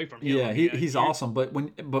anything away from him. Yeah, he's awesome. But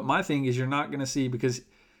my thing is, you're not going to see, because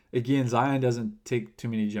again, Zion doesn't take too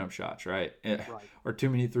many jump shots, right? Or too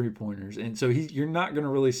many 3-pointers, and so you're not going to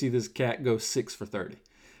really see this cat go 6 for 30.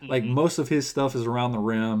 Like, most of his stuff is around the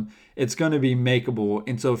rim. It's going to be makeable.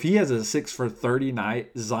 And so if he has a 6 for 30 night,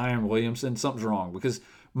 Zion Williamson, something's wrong, because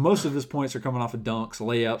most of his points are coming off of dunks,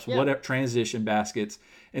 layups, whatever, transition baskets.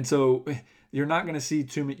 And so you're not going to see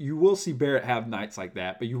too many. You will see Barrett have nights like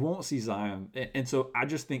that, but you won't see Zion. And so I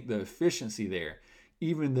just think the efficiency there,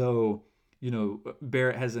 even though,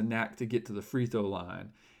 Barrett has a knack to get to the free throw line,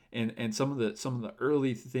 and some of the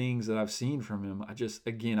early things that I've seen from him,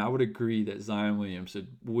 I would agree that Zion Williamson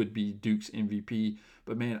would be Duke's MVP.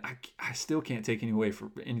 But man, I still can't take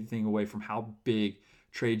anything away from how big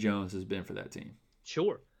Trey Jones has been for that team.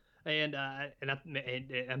 Sure. And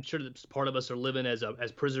I'm sure that part of us are living as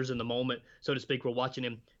prisoners in the moment, so to speak. We're watching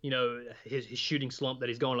him, his shooting slump that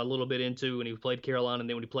he's gone a little bit into when he played Carolina, and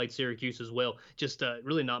then when he played Syracuse as well, just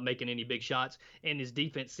really not making any big shots. And his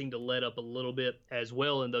defense seemed to let up a little bit as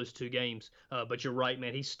well in those two games. But you're right,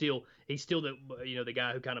 man. He's still the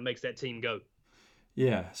guy who kind of makes that team go.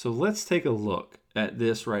 Yeah. So let's take a look at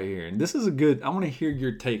this right here, and this is I want to hear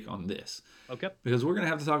your take on this. Okay. Because we're gonna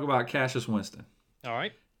have to talk about Cassius Winston. All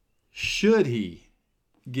right. Should he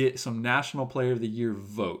get some National Player of the Year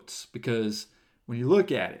votes? Because when you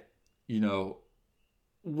look at it,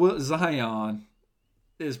 Zion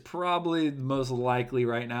is probably the most likely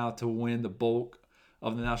right now to win the bulk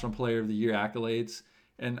of the National Player of the Year accolades,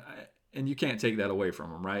 and you can't take that away from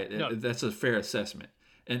him, right? No. That's a fair assessment.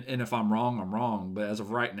 And if I'm wrong, I'm wrong. But as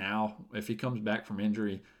of right now, if he comes back from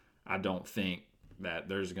injury, I don't think that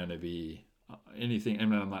there's going to be anything. I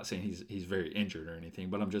mean, I'm not saying he's very injured or anything,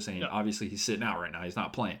 but I'm just saying, obviously he's sitting out right now. He's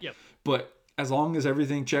not playing. Yep. But as long as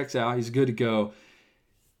everything checks out, he's good to go.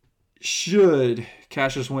 Should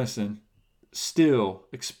Cassius Winston still,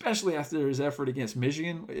 especially after his effort against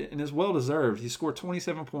Michigan, and it's well-deserved. He scored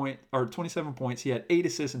 27 points. He had 8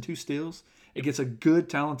 assists and 2 steals. It gets a good,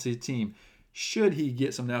 talented team. Should he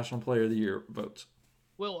get some National Player of the Year votes?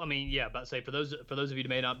 Well, I mean, yeah, about to say for those of you who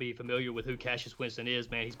may not be familiar with who Cassius Winston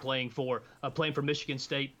is, man, he's playing for Michigan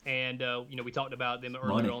State, and we talked about them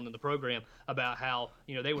earlier on in the program about how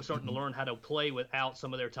they were starting to learn how to play without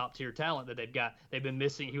some of their top tier talent that they've got. They've been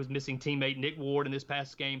missing. He was missing teammate Nick Ward in this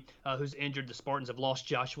past game, who's injured. The Spartans have lost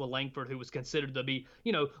Joshua Langford, who was considered to be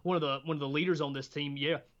one of the leaders on this team.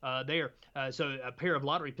 So a pair of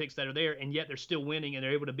lottery picks that are there, and yet they're still winning, and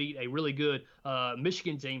they're able to beat a really good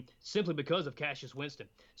Michigan team simply because of Cassius Winston.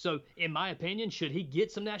 So, in my opinion, should he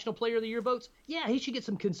get some National Player of the Year votes? Yeah, he should get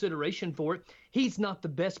some consideration for it. He's not the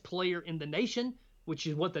best player in the nation, which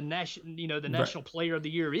is what the National Player of the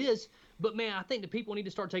Year is. But man, I think the people need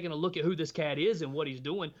to start taking a look at who this cat is and what he's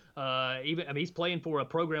doing. He's playing for a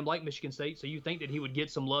program like Michigan State, so you think that he would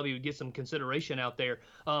get some love, he would get some consideration out there.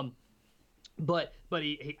 But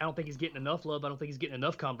I don't think he's getting enough love. I don't think he's getting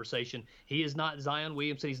enough conversation. He is not Zion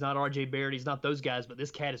Williamson. He's not R.J. Barrett. He's not those guys. But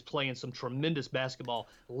this cat is playing some tremendous basketball,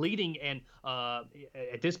 leading and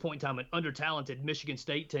at this point in time an under-talented Michigan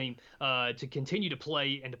State team to continue to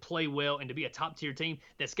play and to play well and to be a top-tier team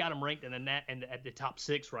that's got them ranked at the top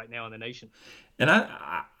 6 right now in the nation. And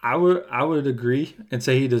I would agree and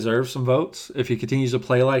say he deserves some votes if he continues to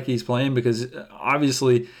play like he's playing, because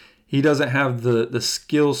obviously he doesn't have the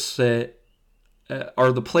skill set.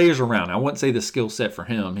 Or the players around. I wouldn't say the skill set for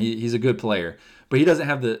him. He's a good player, but he doesn't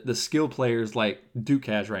have the skill players like Duke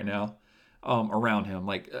has right now around him,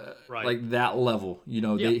 like that level. He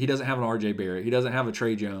doesn't have an R.J. Barrett. He doesn't have a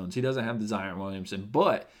Trey Jones. He doesn't have the Zion Williamson.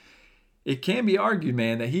 But it can be argued,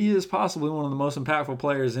 man, that he is possibly one of the most impactful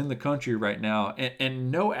players in the country right now,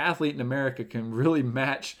 and no athlete in America can really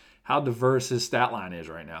match how diverse his stat line is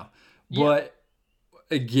right now. Yeah. But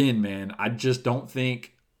again, man, I just don't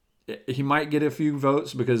think. He might get a few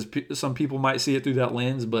votes because some people might see it through that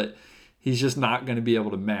lens, but he's just not going to be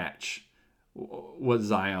able to match what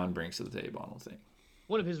Zion brings to the table, I don't think.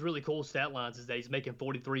 One of his really cool stat lines is that he's making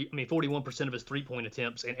 41% of his three-point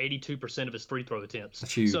attempts and 82% of his free throw attempts.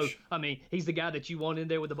 That's huge. So, he's the guy that you want in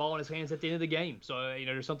there with the ball in his hands at the end of the game. So,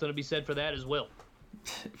 there's something to be said for that as well.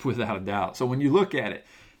 Without a doubt. So, when you look at it,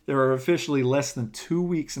 there are officially less than 2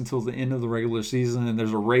 weeks until the end of the regular season, and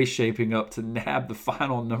there's a race shaping up to nab the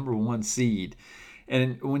final number 1 seed.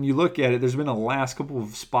 And when you look at it, there's been a last couple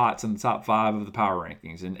of spots in the top 5 of the power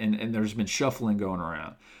rankings, and there's been shuffling going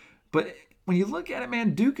around. But when you look at it,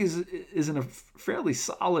 man, Duke is in a fairly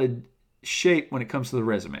solid shape when it comes to the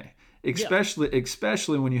resume,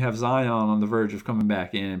 especially when you have Zion on the verge of coming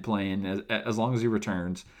back in and playing as long as he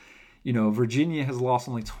returns. Virginia has lost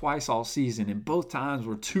only twice all season, and both times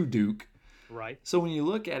were to Duke. Right. So when you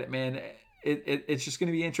look at it, man, it's just going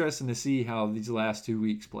to be interesting to see how these last 2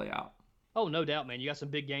 weeks play out. Oh, no doubt, man. You got some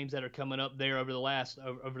big games that are coming up there over the last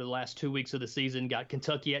 2 weeks of the season. Got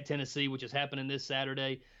Kentucky at Tennessee, which is happening this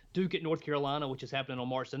Saturday. Duke at North Carolina, which is happening on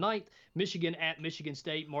March the 9th. Michigan at Michigan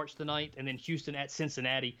State, March the 9th. And then Houston at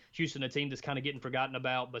Cincinnati. Houston, a team that's kind of getting forgotten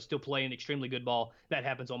about, but still playing extremely good ball. That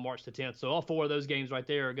happens on March the 10th. So all 4 of those games right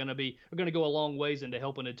there are going to go a long ways into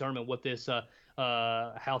helping determine what this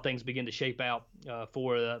how things begin to shape out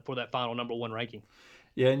for that final number 1 ranking.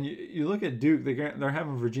 Yeah, and you look at Duke, they're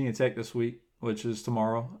having Virginia Tech this week, which is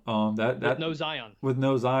tomorrow. With no Zion. With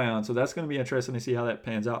no Zion. So that's going to be interesting to see how that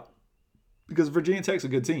pans out. Because Virginia Tech's a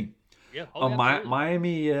good team. Yeah.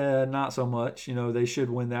 Miami, not so much. They should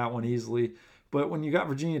win that one easily. But when you got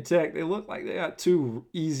Virginia Tech, they look like they got 2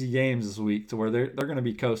 easy games this week to where they're going to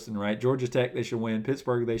be coasting, right? Georgia Tech, they should win.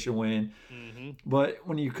 Pittsburgh, they should win. Mm-hmm. But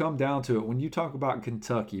when you come down to it, when you talk about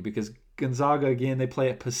Kentucky, because Gonzaga, again, they play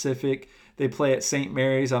at Pacific. They play at St.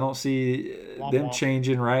 Mary's. I don't see them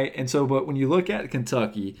changing, right? And so, but when you look at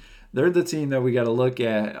Kentucky, they're the team that we got to look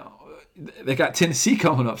at. They got Tennessee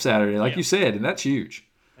coming up Saturday, like you said, and that's huge.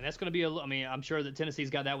 And that's going to be I'm sure that Tennessee's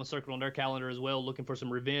got that one circled on their calendar as well, looking for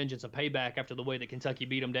some revenge and some payback after the way that Kentucky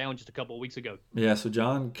beat them down just a couple of weeks ago. Yeah, so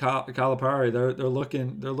John Calipari,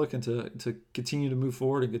 they're looking to continue to move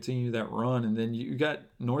forward and continue that run. And then you got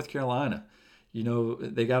North Carolina.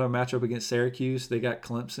 They got a matchup against Syracuse. They got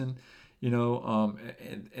Clemson.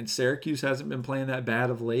 And Syracuse hasn't been playing that bad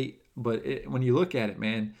of late. But when you look at it,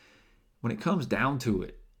 man, when it comes down to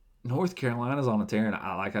it, North Carolina's on a tear, and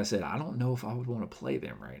like I said, I don't know if I would want to play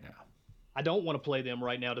them right now. I don't want to play them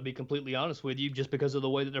right now, to be completely honest with you, just because of the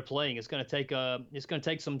way that they're playing. It's going to take a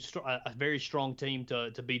very strong team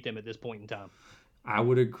to beat them at this point in time. I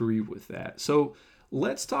would agree with that. So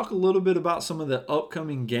let's talk a little bit about some of the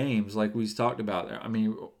upcoming games, like we talked about there.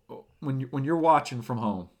 When you're watching from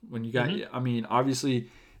home, when you got,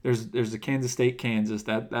 obviously there's the Kansas State Kansas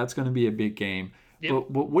that's going to be a big game. Yep.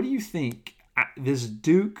 But what do you think this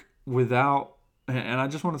Duke without? And I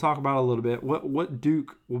just want to talk about it a little bit. What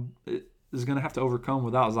Duke is going to have to overcome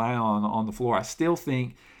without Zion on the floor. I still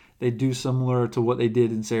think they do similar to what they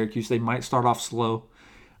did in Syracuse. They might start off slow,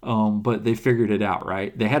 but they figured it out,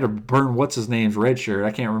 right? They had to burn what's his name's red shirt.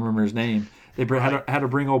 I can't remember his name. They had to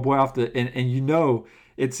bring old boy off the and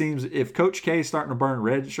it seems if Coach K is starting to burn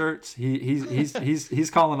red shirts, he's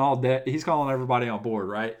calling he's calling everybody on board,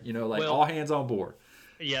 right? All hands on board.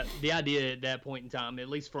 Yeah, the idea at that point in time, at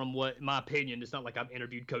least from what my opinion, it's not like I've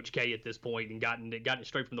interviewed Coach K at this point and gotten it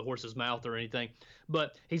straight from the horse's mouth or anything,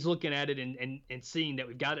 but he's looking at it and seeing that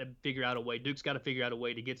we've got to figure out a way. Duke's got to figure out a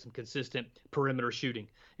way to get some consistent perimeter shooting.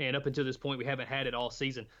 And up until this point, we haven't had it all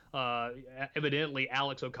season. Evidently,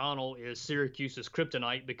 Alex O'Connell is Syracuse's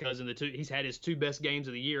kryptonite because he's had his 2 best games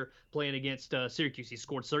of the year playing against Syracuse. He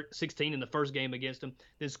scored 16 in the first game against them,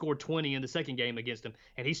 then scored 20 in the second game against them,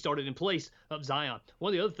 and he started in place of Zion.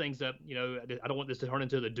 One of the other things that, I don't want this to turn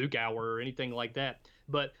into the Duke hour or anything like that,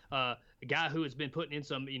 but a guy who has been putting in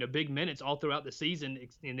some, big minutes all throughout the season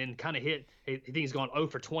and then kind of I think he's gone 0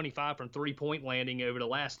 for 25 from 3-point landing over the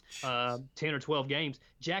last 10 or 12 games.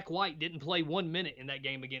 Jack White didn't play 1 minute in that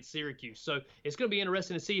game against Syracuse. So it's going to be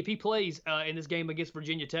interesting to see if he plays in this game against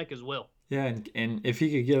Virginia Tech as well. Yeah, and if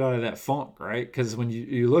he could get out of that funk, right? Because when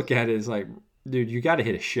you look at it, it's like, dude, you got to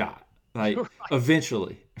hit a shot. Like right.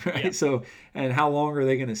 Eventually, right? Yeah. So, and how long are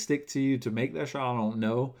they going to stick to you to make that shot? I don't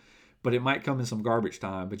know, but it might come in some garbage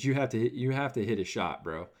time. But you have to hit a shot,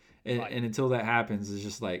 bro. And, right. and until that happens, it's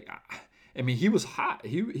just like, I mean, he was hot.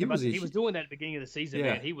 He was doing that at the beginning of the season,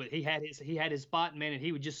 yeah. Man. He had his spot, man, and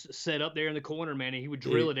he would just set up there in the corner, man, and he would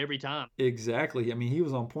drill it every time. Exactly. I mean, he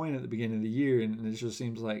was on point at the beginning of the year, and it just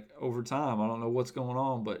seems like over time, I don't know what's going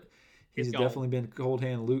on, but he's definitely been cold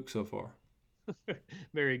hand Luke so far.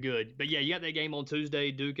 Very good. But, yeah, you got that game on Tuesday,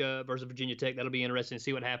 Duke versus Virginia Tech. That'll be interesting to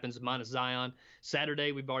see what happens minus Zion.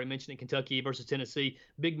 Saturday, we've already mentioned it, Kentucky versus Tennessee.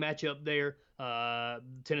 Big matchup there.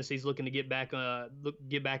 Tennessee's looking to get back on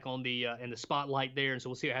the in the spotlight there, and so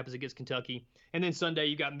we'll see what happens against Kentucky. And then Sunday,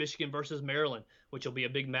 you got Michigan versus Maryland, which will be a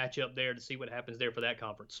big matchup there to see what happens there for that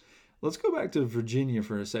conference. Let's go back to Virginia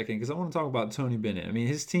for a second because I want to talk about Tony Bennett. I mean,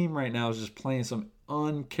 his team right now is just playing some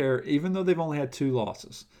even though they've only had 2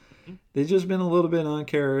 losses. They've just been a little bit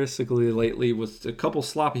uncharacteristically lately with a couple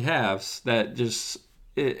sloppy halves that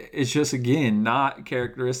it's just, again, not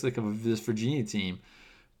characteristic of this Virginia team.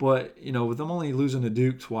 But, with them only losing to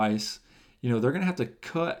Duke twice, they're going to have to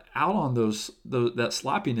cut out on that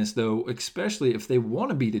sloppiness, though, especially if they want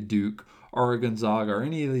to beat a Duke or a Gonzaga or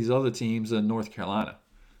any of these other teams in North Carolina.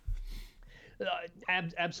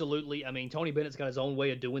 Absolutely. I mean, Tony Bennett's got his own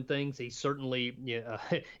way of doing things. He's certainly,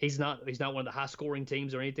 he's not one of the high-scoring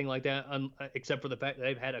teams or anything like that, except for the fact that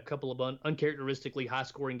they've had a couple of uncharacteristically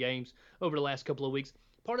high-scoring games over the last couple of weeks.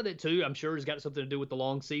 Part of it, too, I'm sure, has got something to do with the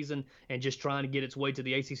long season and just trying to get its way to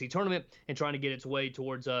the ACC tournament and trying to get its way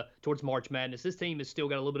towards March Madness. This team has still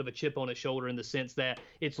got a little bit of a chip on its shoulder in the sense that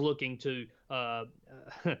it's looking to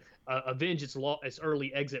avenge its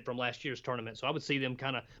early exit from last year's tournament. So I would see them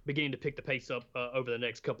kind of beginning to pick the pace up over the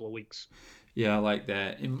next couple of weeks. Yeah, I like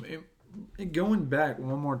that. And going back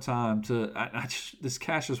one more time to this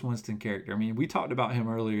Cassius Winston character. I mean, we talked about him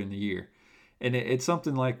earlier in the year. And it's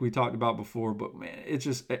something like we talked about before, but man, it's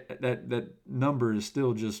just that number is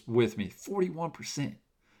still just with me. 41%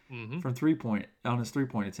 from 3-point on his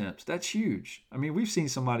 3-point attempts. That's huge. I mean, we've seen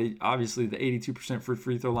somebody, obviously the 82% for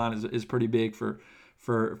free throw line is pretty big for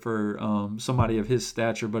somebody of his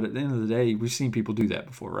stature, but at the end of the day, we've seen people do that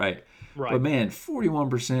before, right? Right. But man,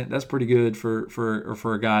 41%, that's pretty good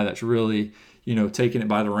for a guy that's really, taking it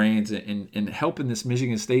by the reins and helping this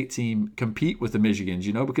Michigan State team compete with the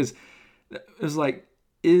Michigans, because it's like,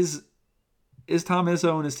 is Tom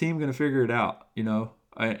Izzo and his team going to figure it out?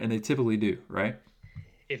 And they typically do, right?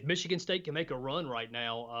 If Michigan State can make a run right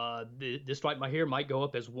now, this right here might go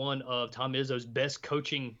up as one of Tom Izzo's best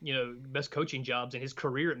coaching jobs in his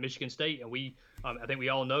career at Michigan State. And I think we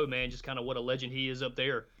all know, man, just kind of what a legend he is up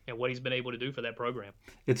there and what he's been able to do for that program.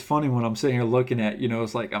 It's funny when I'm sitting here looking at,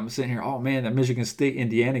 it's like I'm sitting here, oh man, that Michigan State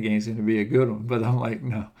Indiana game is going to be a good one, but I'm like,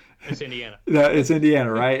 no. It's Indiana. No, it's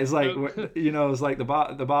Indiana, right? It's like it's like the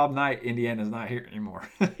Bob Knight Indiana's not here anymore.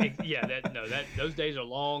 Yeah, those days are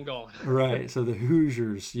long gone. Right. So the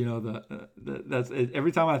Hoosiers, that's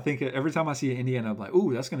every time I see Indiana, I'm like,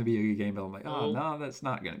 ooh, that's going to be a good game. But I'm like, oh no, that's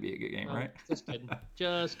not going to be a good game, right?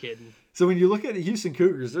 Just kidding. So when you look at the Houston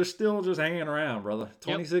Cougars, they're still just hanging around, brother.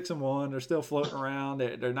 26-1. They're still floating around.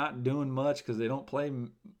 They're not doing much because they don't play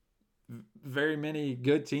very many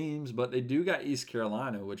good teams, but they do got East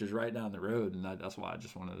Carolina, which is right down the road, and that's why I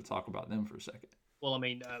just wanted to talk about them for a second. Well, I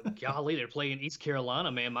mean, golly, they're playing East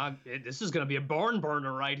Carolina, man. This is going to be a barn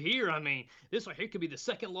burner right here. I mean, this right here could be the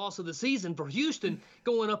second loss of the season for Houston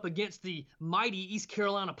going up against the mighty East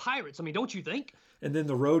Carolina Pirates. I mean, don't you think? And then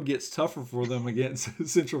the road gets tougher for them against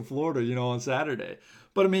Central Florida, on Saturday.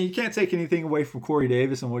 But, I mean, you can't take anything away from Corey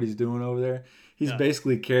Davis and what he's doing over there. He's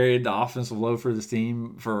basically carried the offensive load for this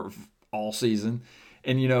team for all season.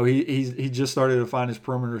 And, he just started to find his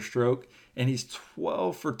perimeter stroke. And he's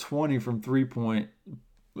 12 for 20 from three-point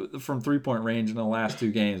range in the last 2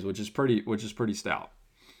 games, which is pretty stout.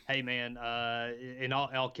 Hey, man, and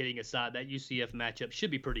all kidding aside, that UCF matchup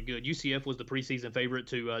should be pretty good. UCF was the preseason favorite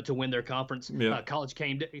to win their conference. Yeah. College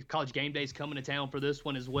game day is coming to town for this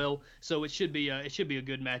one as well, so it should be a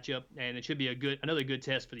good matchup, and it should be another good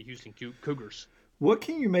test for the Houston Cougars. What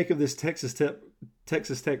can you make of this Texas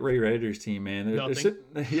Tech Raiders team, man? They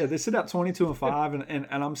sit out 22-5, and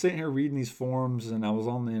I'm sitting here reading these forums, and I was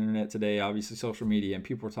on the internet today, obviously social media, and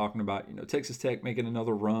people were talking about Texas Tech making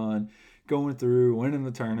another run, going through, winning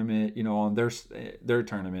the tournament, on their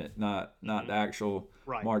tournament, not the actual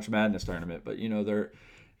March Madness tournament, but they're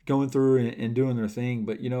going through and doing their thing,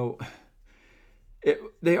 but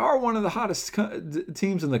they are one of the hottest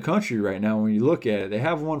teams in the country right now when you look at it. They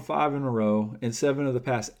have won 5 in a row and 7 of the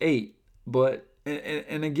past 8. But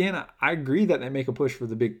and again, I agree that they make a push for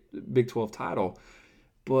the Big 12 title.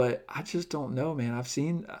 But I just don't know, man. I've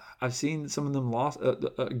seen some of them lost.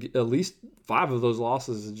 At least 5 of those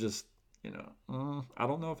losses is just I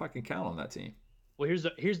don't know if I can count on that team. Well, here's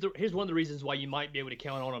one of the reasons why you might be able to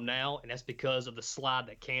count on them now, and that's because of the slide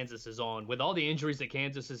that Kansas is on. With all the injuries that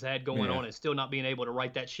Kansas has had going on and still not being able to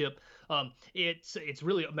right that ship, it's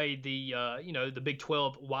really made the Big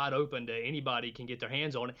 12 wide open to anybody can get their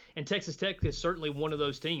hands on it. And Texas Tech is certainly one of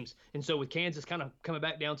those teams. And so with Kansas kind of coming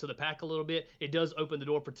back down to the pack a little bit, it does open the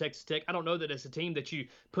door for Texas Tech. I don't know that it's a team that you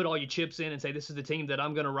put all your chips in and say this is the team that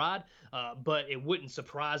I'm going to ride, but it wouldn't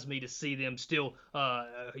surprise me to see them still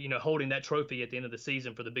holding that trophy at the end of the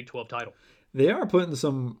season for the Big 12 title. They are putting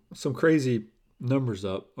some crazy numbers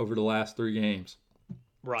up over the last 3 games.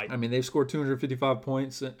 Right. I mean, they've scored 255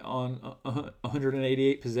 points on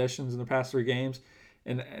 188 possessions in the past 3 games,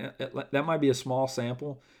 and that might be a small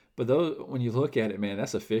sample, but those, when you look at it, man,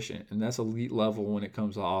 that's efficient and that's elite level when it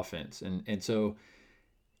comes to offense. And so,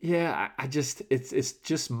 yeah, it's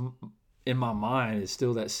just in my mind, it's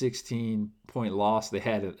still that 16-point loss they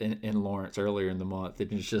had in Lawrence earlier in the month.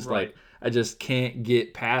 It's just like I just can't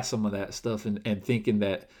get past some of that stuff and thinking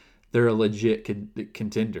that they're a legit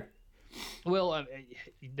contender. Well,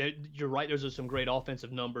 you're right. There's some great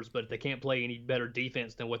offensive numbers, but they can't play any better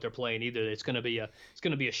defense than what they're playing either. It's going to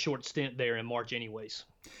be a short stint there in March, anyways.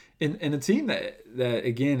 And a team that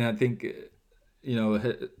again, I think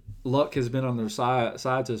luck has been on their side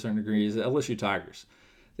to a certain degree is the LSU Tigers.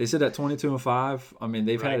 They sit at 22-5. I mean,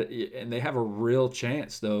 they've had and they have a real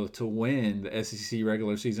chance though to win the SEC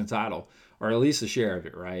regular season title, or at least a share of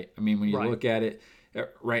it. Right? I mean, when you look at it.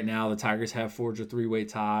 Right now, the Tigers have forged a 3-way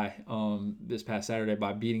tie this past Saturday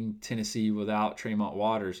by beating Tennessee without Tremont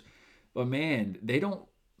Waters. But man, they don't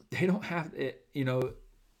have it.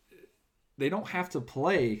 They don't have to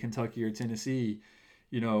play Kentucky or Tennessee,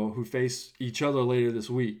 who face each other later this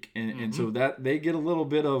week, and so that they get a little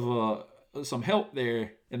bit of some help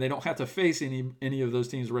there, and they don't have to face any of those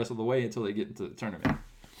teams the rest of the way until they get into the tournament.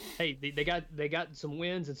 Hey, they got some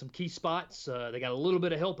wins in some key spots. They got a little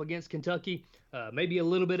bit of help against Kentucky, maybe a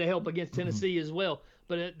little bit of help against Tennessee as well.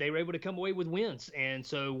 But they were able to come away with wins. And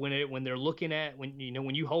so when they're looking at when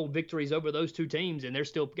you hold victories over those 2 teams and they're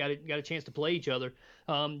still got a chance to play each other,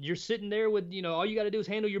 you're sitting there with all you got to do is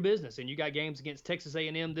handle your business. And you got games against Texas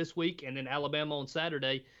A&M this week and then Alabama on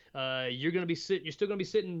Saturday. You're still going to be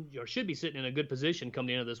sitting or should be sitting in a good position come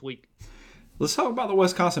the end of this week. Let's talk about the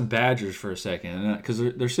Wisconsin Badgers for a second, because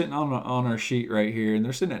they're sitting on our sheet right here, and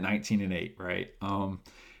they're sitting at 19-8, right?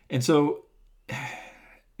 And so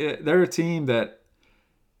they're a team that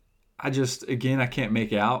I can't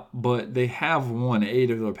make out, but they have won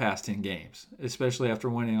 8 of their past 10 games, especially after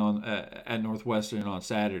winning at Northwestern on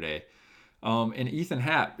Saturday. And Ethan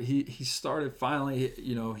Happ, he started finally,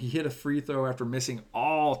 he hit a free throw after missing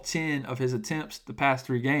all 10 of his attempts the past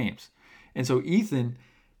 3 games, and so Ethan.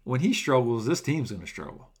 When he struggles, this team's going to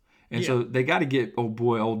struggle. And so they got to get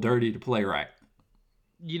Old Dirty to play right.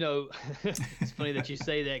 It's funny that you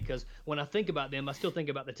say that because when I think about them, I still think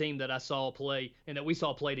about the team that I saw play and that we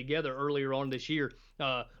saw play together earlier on this year.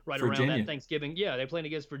 around that Thanksgiving. Yeah, they're playing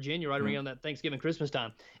against Virginia right around that Thanksgiving Christmas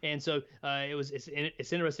time. And so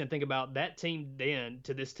it's interesting to think about that team then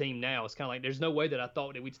to this team now. It's kind of like there's no way that I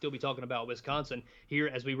thought that we'd still be talking about Wisconsin here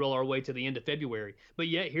as we roll our way to the end of February. But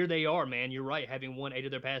yet here they are, man. You're right, having won 8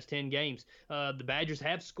 of their past 10 games. The Badgers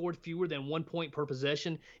have scored fewer than 1 point per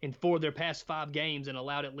possession in 4 of their past 5 games and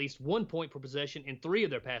allowed at least 1 point per possession in 3 of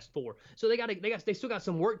their past 4. So they still got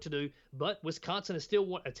some work to do. But Wisconsin is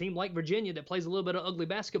still a team like Virginia that plays a little bit of ugly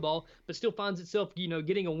basketball, but still finds itself,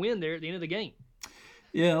 getting a win there at the end of the game.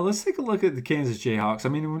 Yeah, let's take a look at the Kansas Jayhawks. I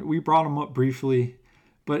mean, we brought them up briefly,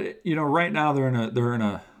 but right now they're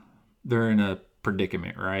in a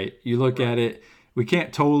predicament, right? You look at it, we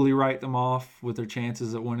can't totally write them off with their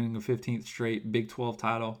chances at winning the 15th straight Big 12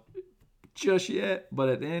 title just yet, but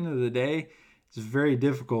at the end of the day, it's very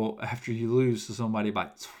difficult after you lose to somebody by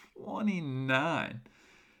 29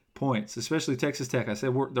 points, especially Texas Tech. I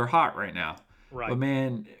said they're hot right now. Right. But,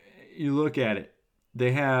 man, you look at it.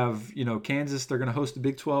 They have, Kansas. They're going to host the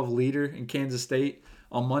Big 12 leader in Kansas State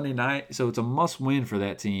on Monday night. So it's a must-win for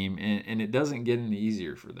that team, and it doesn't get any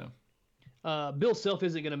easier for them. Bill Self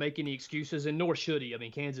isn't going to make any excuses, and nor should he. I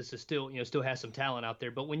mean, Kansas is still has some talent out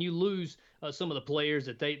there. But when you lose some of the players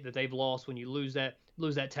that they've lost, when you lose that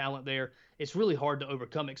talent there, it's really hard to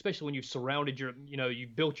overcome, especially when you've surrounded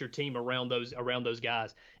you've built your team around those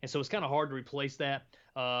guys. And so it's kind of hard to replace that.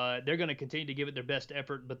 They're going to continue to give it their best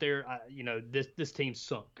effort, but this team's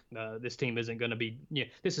sunk. This team isn't going to be.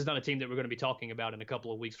 This is not a team that we're going to be talking about in a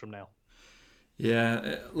couple of weeks from now.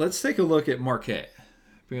 Yeah, let's take a look at Marquette.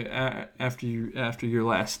 After your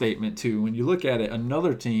last statement too, when you look at it,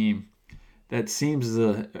 another team that seems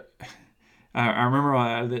to. I remember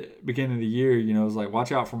at the beginning of the year, it was like,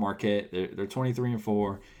 watch out for Marquette. They're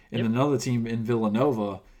 23-4, and another team in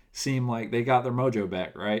Villanova seemed like they got their mojo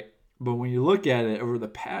back, right? But when you look at it, over the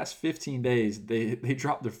past 15 days, they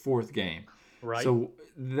dropped their 4th game. Right. So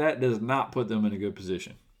that does not put them in a good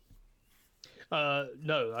position.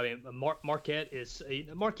 No, I mean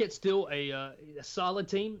Marquette's still a solid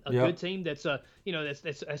team, a good team that's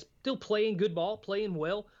that's still playing good ball, playing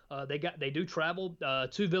well. They do travel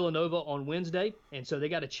to Villanova on Wednesday, and so they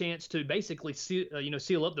got a chance to basically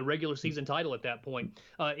seal up the regular season title at that point.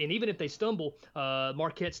 And even if they stumble,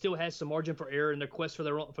 Marquette still has some margin for error in their quest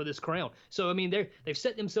for this crown. So I mean they've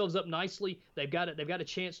set themselves up nicely. They've got a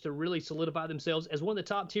chance to really solidify themselves as one of the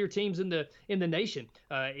top tier teams in the nation.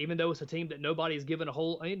 Even though it's a team that nobody has given a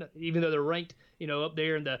whole, even though they're ranked up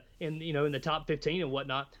there in the top 15 and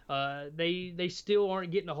whatnot, they still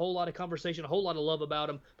aren't getting a whole lot of conversation, a whole lot of love about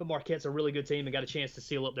them. But Marquette's a really good team and got a chance to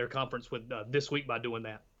seal up their conference with this week by doing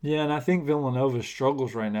that. Yeah, and I think Villanova's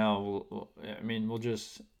struggles right now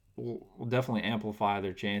will definitely amplify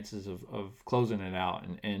their chances of closing it out,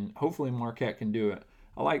 and hopefully Marquette can do it.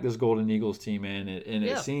 I like this Golden Eagles team, man, and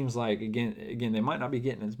it seems like again they might not be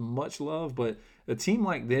getting as much love, but a team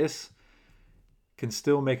like this can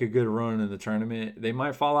still make a good run in the tournament. They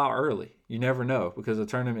might fall out early. You never know, because the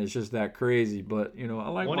tournament is just that crazy. But, I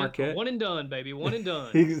like Marquette. One and done, baby. One and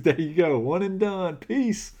done. There you go. One and done.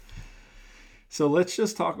 Peace. So let's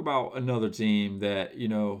just talk about another team that,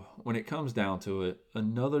 when it comes down to it,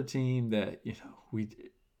 another team that,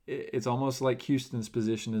 it's almost like Houston's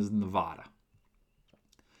position is Nevada.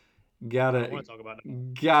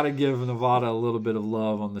 Gotta give Nevada a little bit of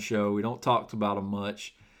love on the show. We don't talk about them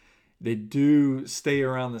much. They do stay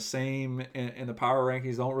around the same in the power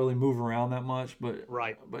rankings. Don't really move around that much, but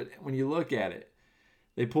when you look at it,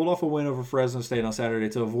 they pulled off a win over Fresno State on Saturday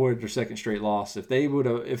to avoid their 2nd straight loss. If they would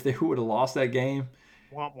have lost that game,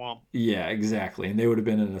 womp womp. Yeah, exactly, and they would have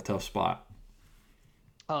been in a tough spot.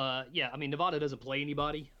 I mean Nevada doesn't play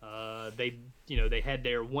anybody. They had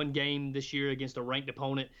their one game this year against a ranked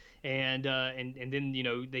opponent, and then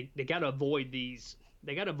they got to avoid these.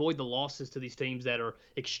 They got to avoid the losses to these teams that are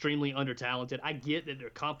extremely under-talented. I get that they're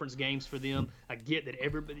conference games for them. I get that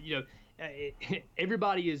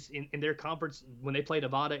everybody is in their conference. When they play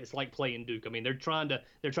Nevada, it's like playing Duke. I mean, they're trying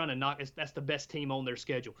to knock. That's the best team on their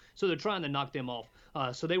schedule, so they're trying to knock them off.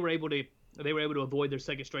 So they were able to avoid their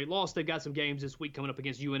 2nd straight loss. They've got some games this week coming up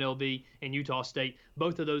against UNLV and Utah State.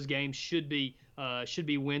 Both of those games should be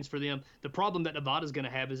wins for them. The problem that Nevada's going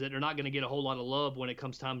to have is that they're not going to get a whole lot of love when it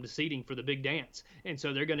comes time to seeding for the big dance. And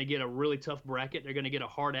so they're going to get a really tough bracket. They're going to get a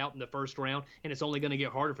hard out in the first round, and it's only going to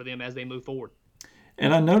get harder for them as they move forward.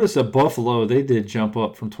 And I noticed at Buffalo, they did jump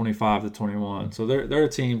up from 25 to 21. So they're a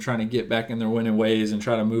team trying to get back in their winning ways and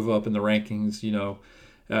try to move up in the rankings.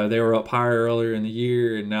 They were up higher earlier in the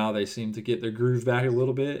year, and now they seem to get their groove back a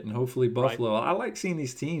little bit. And hopefully Buffalo, I like seeing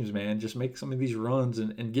these teams, man, just make some of these runs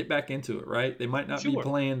and get back into it, right? They might not be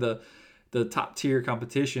playing the top-tier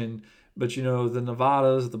competition, But, the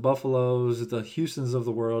Nevadas, the Buffaloes, the Houstons of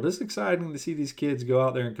the world, it's exciting to see these kids go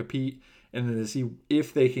out there and compete and then to see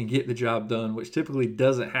if they can get the job done, which typically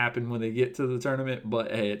doesn't happen when they get to the tournament.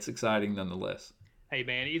 But, hey, it's exciting nonetheless. Hey,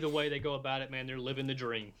 man, either way they go about it, man, they're living the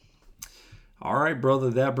dream. All right, brother,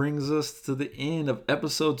 that brings us to the end of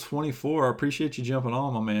episode 24. I appreciate you jumping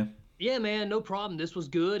on, my man. Yeah, man, no problem. This was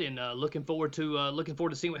good, and looking forward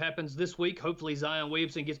to seeing what happens this week. Hopefully, Zion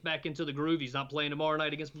Williamson gets back into the groove. He's not playing tomorrow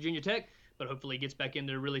night against Virginia Tech, but hopefully he gets back in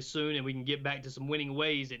there really soon, and we can get back to some winning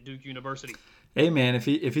ways at Duke University. Hey, man, if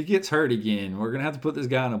he gets hurt again, we're gonna have to put this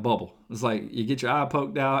guy in a bubble. It's like you get your eye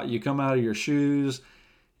poked out, you come out of your shoes.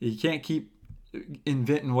 You can't keep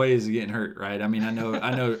inventing ways of getting hurt, right? I mean,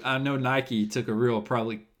 I know Nike took a real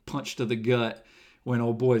probably punch to the gut when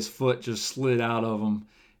old boy's foot just slid out of him,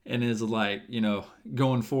 and is like,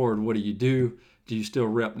 going forward, what do? Do you still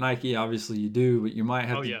rep Nike? Obviously you do, but you might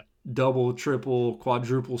have to double, triple,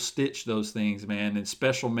 quadruple stitch those things, man, and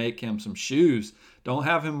special make him some shoes. Don't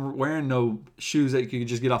have him wearing no shoes that you could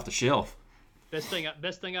just get off the shelf. Best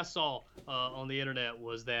thing I saw on the internet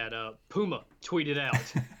was that Puma tweeted out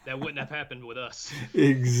that wouldn't have happened with us.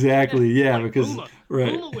 Exactly, yeah, like because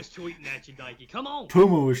Puma was tweeting at you, Nike. Come on.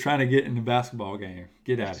 Puma was trying to get in the basketball game.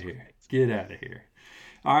 Get out of here. Get out of here.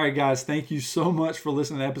 All right, guys, thank you so much for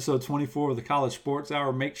listening to episode 24 of the College Sports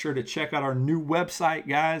Hour. Make sure to check out our new website,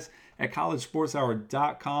 guys, at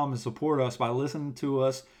collegesportshour.com, and support us by listening to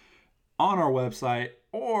us on our website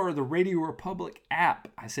or the Radio Republic app.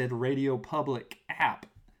 I said Radio Public app.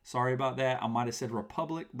 Sorry about that. I might have said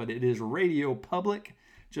Republic, but it is Radio Public.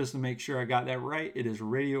 Just to make sure I got that right, it is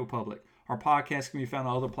Radio Public. Our podcast can be found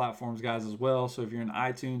on other platforms, guys, as well. So if you're in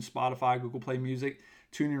iTunes, Spotify, Google Play Music,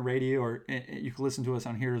 TuneIn Radio, or you can listen to us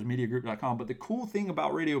on heroesmediagroup.com. But the cool thing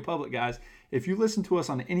about Radio Public, guys, if you listen to us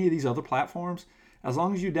on any of these other platforms, as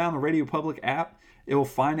long as you download the Radio Public app, it will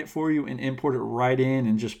find it for you and import it right in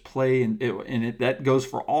and just play. And that goes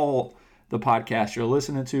for all the podcasts you're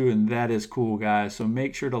listening to, and that is cool, guys. So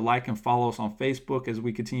make sure to like and follow us on Facebook as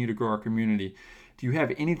we continue to grow our community. Do you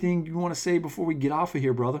have anything you want to say before we get off of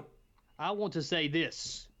here, brother? I want to say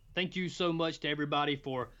this. Thank you so much to everybody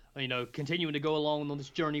for continuing to go along on this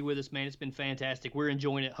journey with us, man. It's been fantastic. We're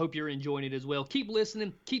enjoying it. Hope you're enjoying it as well. Keep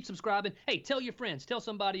listening. Keep subscribing. Hey, tell your friends. Tell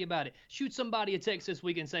somebody about it. Shoot somebody a text this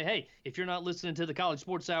week and say, hey, if you're not listening to the College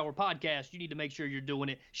Sports Hour podcast, you need to make sure you're doing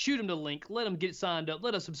it. Shoot them the link. Let them get signed up.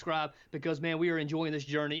 Let us subscribe because, man, we are enjoying this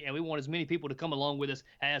journey, and we want as many people to come along with us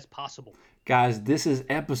as possible. Guys, this is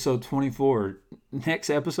episode 24. Next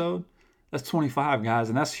episode, that's 25, guys,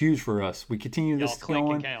 and that's huge for us. We continue this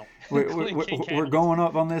going. We're going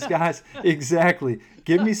up on this, guys. Exactly.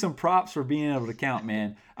 Give me some props for being able to count,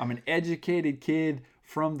 man. I'm an educated kid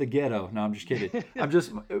from the ghetto. No, I'm just kidding.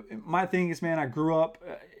 My thing is, man, I grew up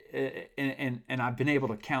and I've been able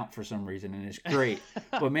to count for some reason, and it's great.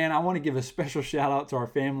 But, man, I want to give a special shout out to our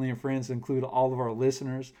family and friends, include all of our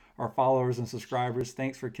listeners, our followers and subscribers.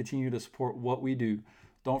 Thanks for continuing to support what we do.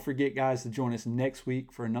 Don't forget, guys, to join us next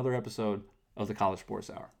week for another episode of the College Sports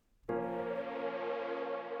Hour.